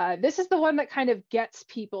 This is the one that kind of gets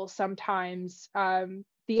people sometimes.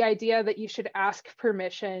 The idea that you should ask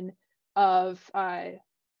permission of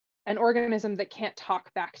an organism that can't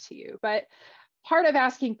talk back to you. But part of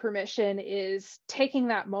asking permission is taking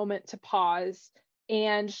that moment to pause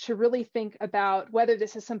and to really think about whether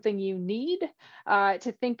this is something you need,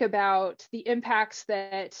 to think about the impacts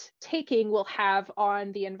that taking will have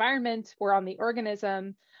on the environment or on the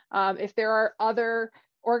organism, if there are other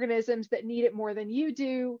organisms that need it more than you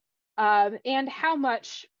do, and how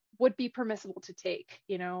much would be permissible to take,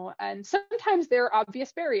 you know. And sometimes there are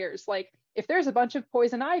obvious barriers, like if there's a bunch of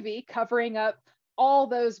poison ivy covering up all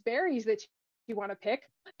those berries that you want to pick,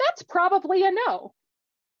 that's probably a no.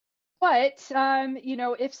 But you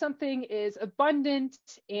know, if something is abundant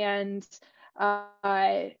and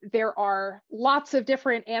there are lots of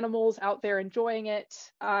different animals out there enjoying it,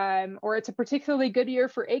 or it's a particularly good year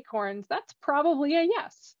for acorns, that's probably a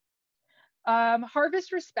yes.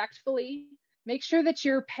 Harvest respectfully. Make sure that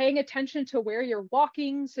you're paying attention to where you're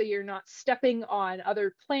walking so you're not stepping on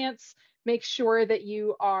other plants. Make sure that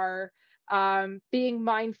you are being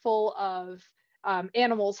mindful of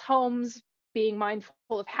animals' homes, being mindful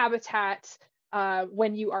of habitat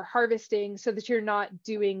when you are harvesting so that you're not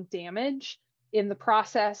doing damage in the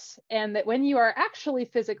process, and that when you are actually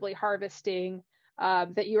physically harvesting,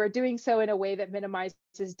 that you are doing so in a way that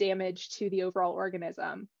minimizes damage to the overall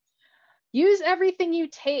organism. Use everything you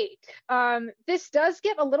take. This does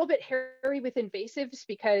get a little bit hairy with invasives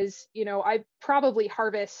because, you know, I probably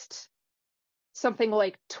harvest something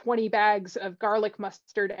like 20 bags of garlic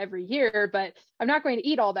mustard every year, but I'm not going to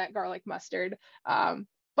eat all that garlic mustard.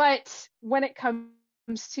 But when it comes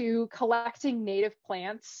to collecting native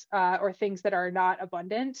plants or things that are not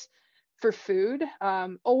abundant for food,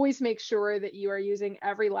 always make sure that you are using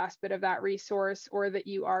every last bit of that resource or that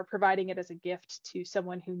you are providing it as a gift to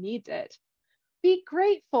someone who needs it. Be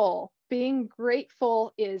grateful. Being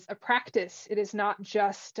grateful is a practice. It is not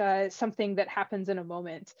just something that happens in a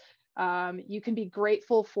moment. You can be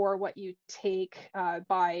grateful for what you take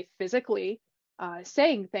by physically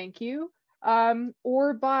saying thank you,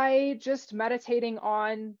 or by just meditating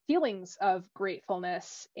on feelings of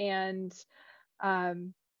gratefulness and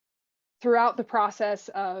throughout the process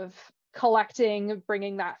of collecting,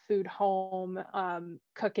 bringing that food home,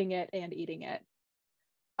 cooking it and eating it.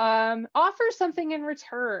 Offer something in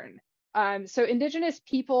return. So indigenous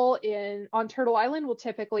people on Turtle Island will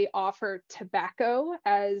typically offer tobacco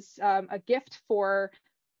as a gift for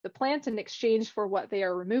the plant in exchange for what they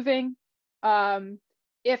are removing.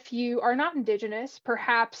 If you are not indigenous,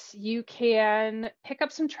 perhaps you can pick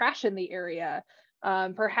up some trash in the area.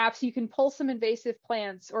 Perhaps you can pull some invasive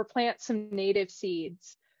plants or plant some native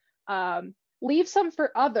seeds. Leave some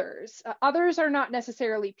for others. Others are not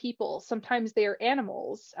necessarily people. Sometimes they are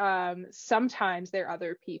animals. Sometimes they're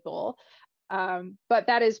other people. But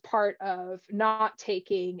that is part of not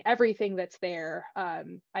taking everything that's there. I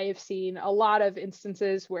have seen a lot of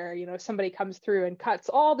instances where, you know, somebody comes through and cuts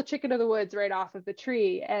all the chicken of the woods right off of the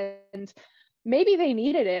tree, and maybe they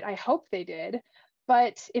needed it. I hope they did.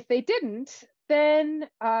 But if they didn't, then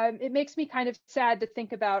it makes me kind of sad to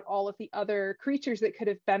think about all of the other creatures that could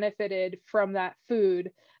have benefited from that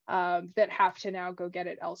food that have to now go get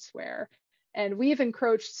it elsewhere. And we've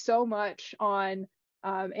encroached so much on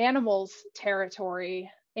animals' territory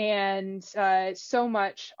and so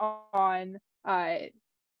much on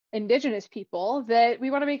indigenous people that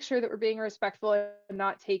we want to make sure that we're being respectful and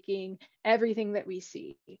not taking everything that we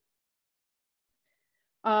see.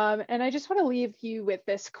 And I just want to leave you with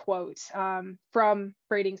this quote from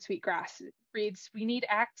Braiding Sweetgrass. It reads, "We need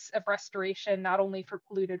acts of restoration, not only for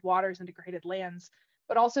polluted waters and degraded lands,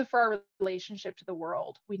 but also for our relationship to the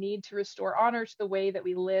world. We need to restore honor to the way that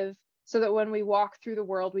we live so that when we walk through the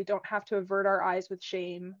world, we don't have to avert our eyes with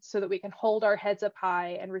shame, so that we can hold our heads up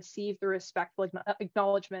high and receive the respectful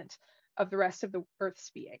acknowledgement of the rest of the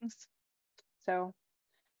Earth's beings." So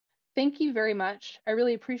thank you very much. I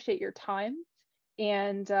really appreciate your time.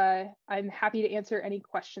 And I'm happy to answer any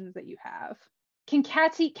questions that you have. Can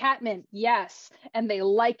cats eat catmint? Yes, and they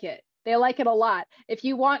like it. They like it a lot. If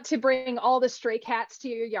you want to bring all the stray cats to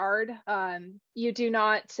your yard, you do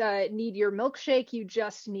not need your milkshake, you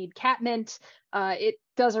just need catmint. It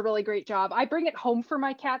does a really great job. I bring it home for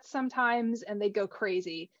my cats sometimes and they go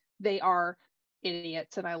crazy. They are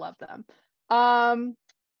idiots and I love them.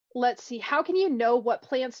 Let's see, how can you know what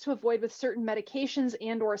plants to avoid with certain medications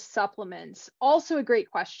and or supplements? Also a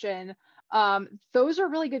great question. Those are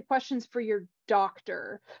really good questions for your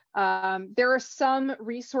doctor. There are some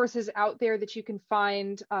resources out there that you can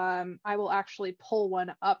find. I will actually pull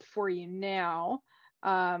one up for you now,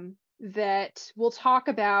 that will talk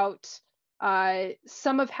about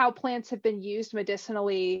some of how plants have been used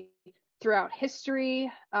medicinally throughout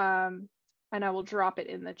history. And I will drop it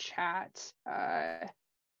in the chat.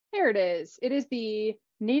 There it is. It is the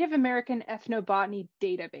Native American Ethnobotany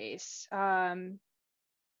Database.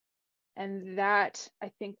 And that,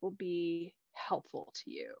 I think, will be helpful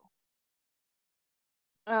to you.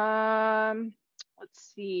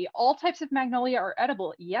 Let's see. All types of magnolia are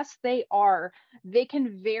edible. Yes, they are. They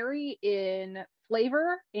can vary in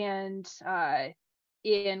flavor and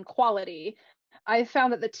in quality. I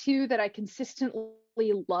found that the two that I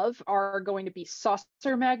consistently love are going to be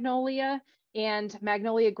saucer magnolia and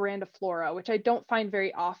Magnolia grandiflora, which I don't find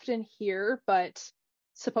very often here, but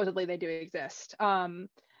supposedly they do exist. Grandiflora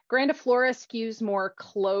skews more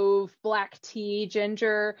clove, black tea,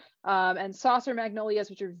 ginger, and saucer magnolias,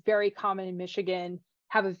 which are very common in Michigan,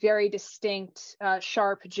 have a very distinct,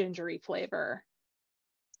 sharp, gingery flavor.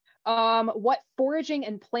 What foraging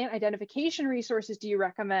and plant identification resources do you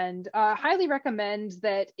recommend? Highly recommend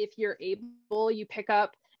that if you're able, you pick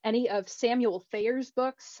up any of Samuel Thayer's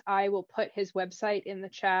books. I will put his website in the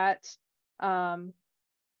chat.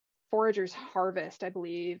 Forager's Harvest, I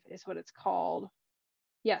believe, is what it's called.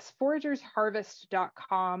 Yes,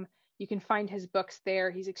 foragersharvest.com. You can find his books there.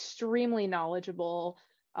 He's extremely knowledgeable.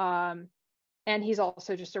 And he's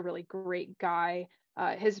also just a really great guy.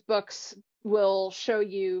 His books will show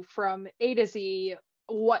you from A to Z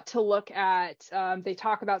what to look at. They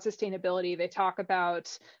talk about sustainability. They talk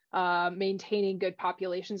about maintaining good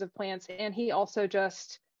populations of plants. And he also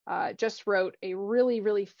just wrote a really,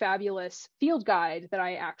 really fabulous field guide that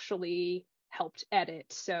I actually helped edit.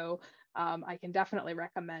 So I can definitely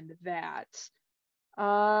recommend that.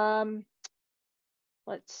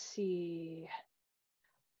 Let's see.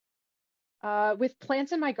 With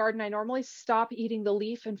plants in my garden, I normally stop eating the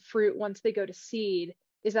leaf and fruit once they go to seed.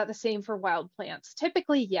 Is that the same for wild plants?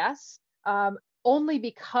 Typically, yes, only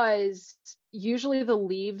because usually the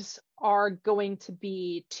leaves are going to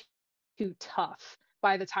be too tough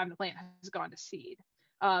by the time the plant has gone to seed.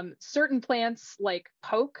 Certain plants like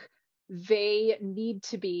poke, they need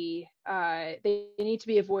to be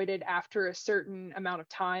avoided after a certain amount of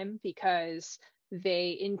time because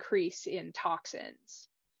they increase in toxins.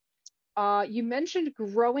 You mentioned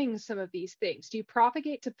growing some of these things. Do you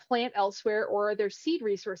propagate to plant elsewhere, or are there seed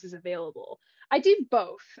resources available? I do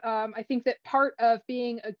both. I think that part of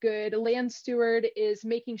being a good land steward is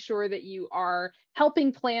making sure that you are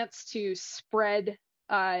helping plants to spread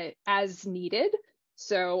as needed.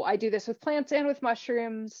 So I do this with plants and with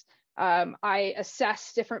mushrooms. I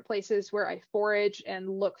assess different places where I forage and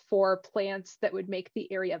look for plants that would make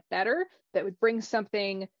the area better, that would bring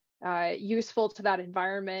something useful to that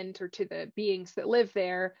environment or to the beings that live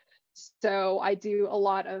there. So I do a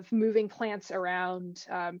lot of moving plants around,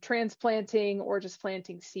 transplanting or just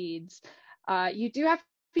planting seeds. You do have to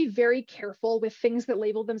be very careful with things that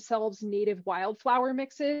label themselves native wildflower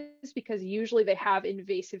mixes because usually they have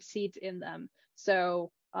invasive seeds in them.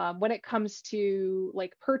 So when it comes to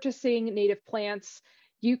like purchasing native plants,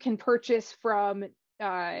 you can purchase from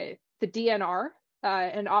the DNR,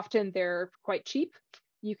 and often they're quite cheap.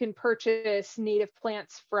 You can purchase native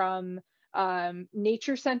plants from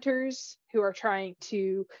nature centers who are trying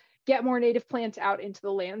to get more native plants out into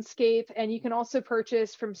the landscape. And you can also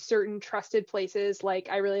purchase from certain trusted places, like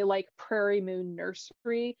I really like Prairie Moon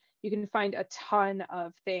Nursery. You can find a ton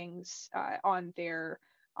of things on their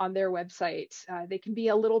website. They can be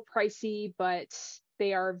a little pricey, but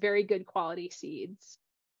they are very good quality seeds.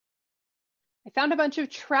 I found a bunch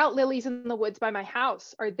of trout lilies in the woods by my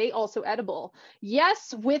house. Are they also edible?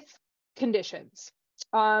 Yes, with conditions.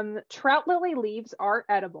 Trout lily leaves are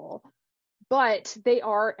edible, but they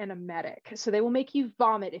are an emetic. So they will make you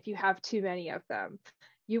vomit if you have too many of them.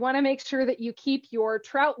 You want to make sure that you keep your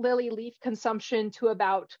trout lily leaf consumption to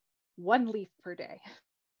about 1 leaf per day.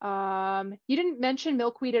 You didn't mention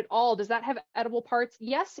milkweed at all. Does that have edible parts?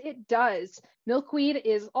 Yes, it does. Milkweed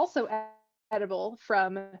is also edible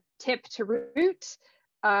from tip to root.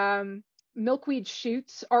 Milkweed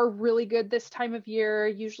shoots are really good this time of year,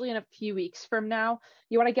 usually in a few weeks from now.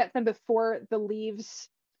 You want to get them before the leaves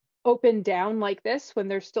open down like this when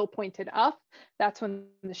they're still pointed up. That's when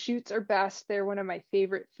the shoots are best. They're one of my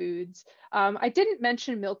favorite foods. I didn't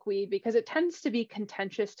mention milkweed because it tends to be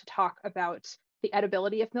contentious to talk about the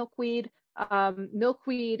edibility of milkweed.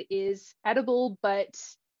 Milkweed is edible, but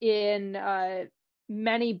in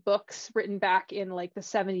many books written back in like the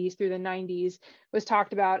 70s through the 90s was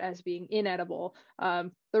talked about as being inedible.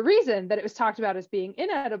 The reason that it was talked about as being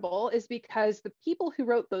inedible is because the people who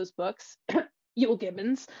wrote those books, Yule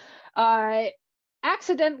Gibbons,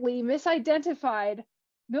 accidentally misidentified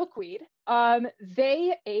milkweed.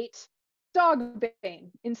 They ate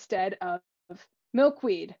dogbane instead of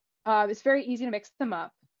milkweed. It's very easy to mix them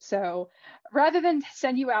up. So rather than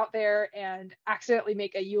send you out there and accidentally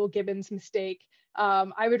make a Yule Gibbons mistake,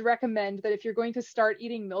 I would recommend that if you're going to start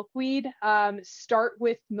eating milkweed, start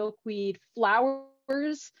with milkweed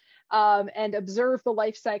flowers and observe the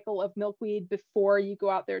life cycle of milkweed before you go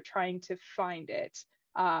out there trying to find it,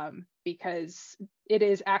 because it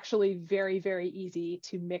is actually very, very easy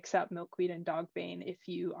to mix up milkweed and dogbane if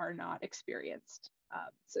you are not experienced.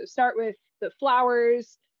 So start with the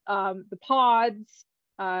flowers, the pods,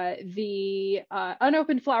 the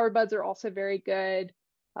unopened flower buds are also very good.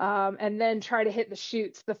 And then try to hit the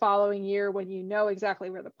shoots the following year when you know exactly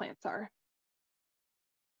where the plants are.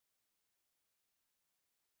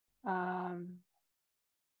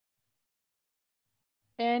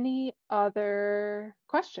 Any other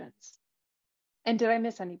questions? And did I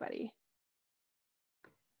miss anybody?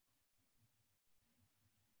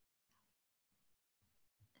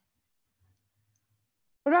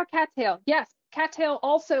 What about cattail? Yes, cattail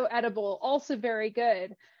also edible, also very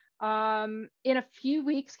good. In a few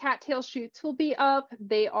weeks, cattail shoots will be up.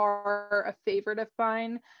 They are a favorite of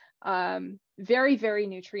mine. Very, very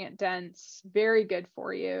nutrient dense, very good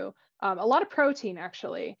for you. A lot of protein,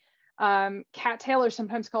 actually. Cattail are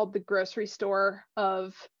sometimes called the grocery store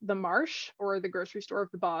of the marsh or the grocery store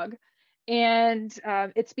of the bog. And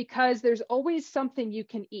it's because there's always something you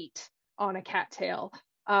can eat on a cattail.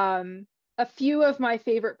 A few of my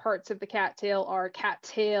favorite parts of the cattail are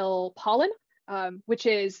cattail pollen, which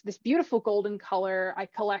is this beautiful golden color. I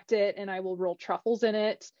collect it and I will roll truffles in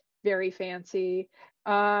it. Very fancy.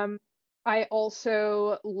 I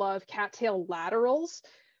also love cattail laterals,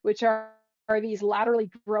 which are these laterally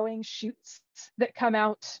growing shoots that come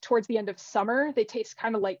out towards the end of summer. They taste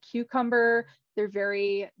kind of like cucumber. They're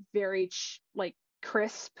very, very like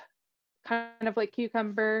crisp, kind of like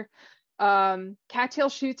cucumber. Cattail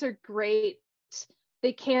shoots are great.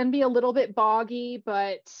 They can be a little bit boggy,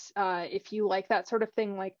 but if you like that sort of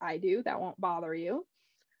thing like I do, that won't bother you.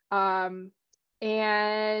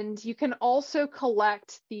 And you can also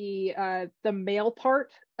collect the male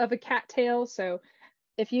part of a cattail. So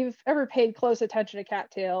if you've ever paid close attention to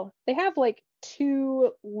cattail, they have like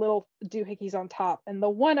two little doohickeys on top, and the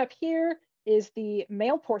one up here is the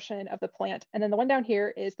male portion of the plant, and then the one down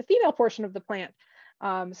here is the female portion of the plant.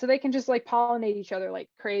 So they can just like pollinate each other like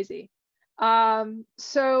crazy.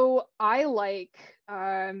 So I like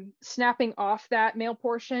snapping off that male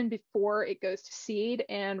portion before it goes to seed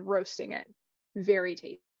and roasting it. Very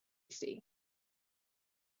tasty.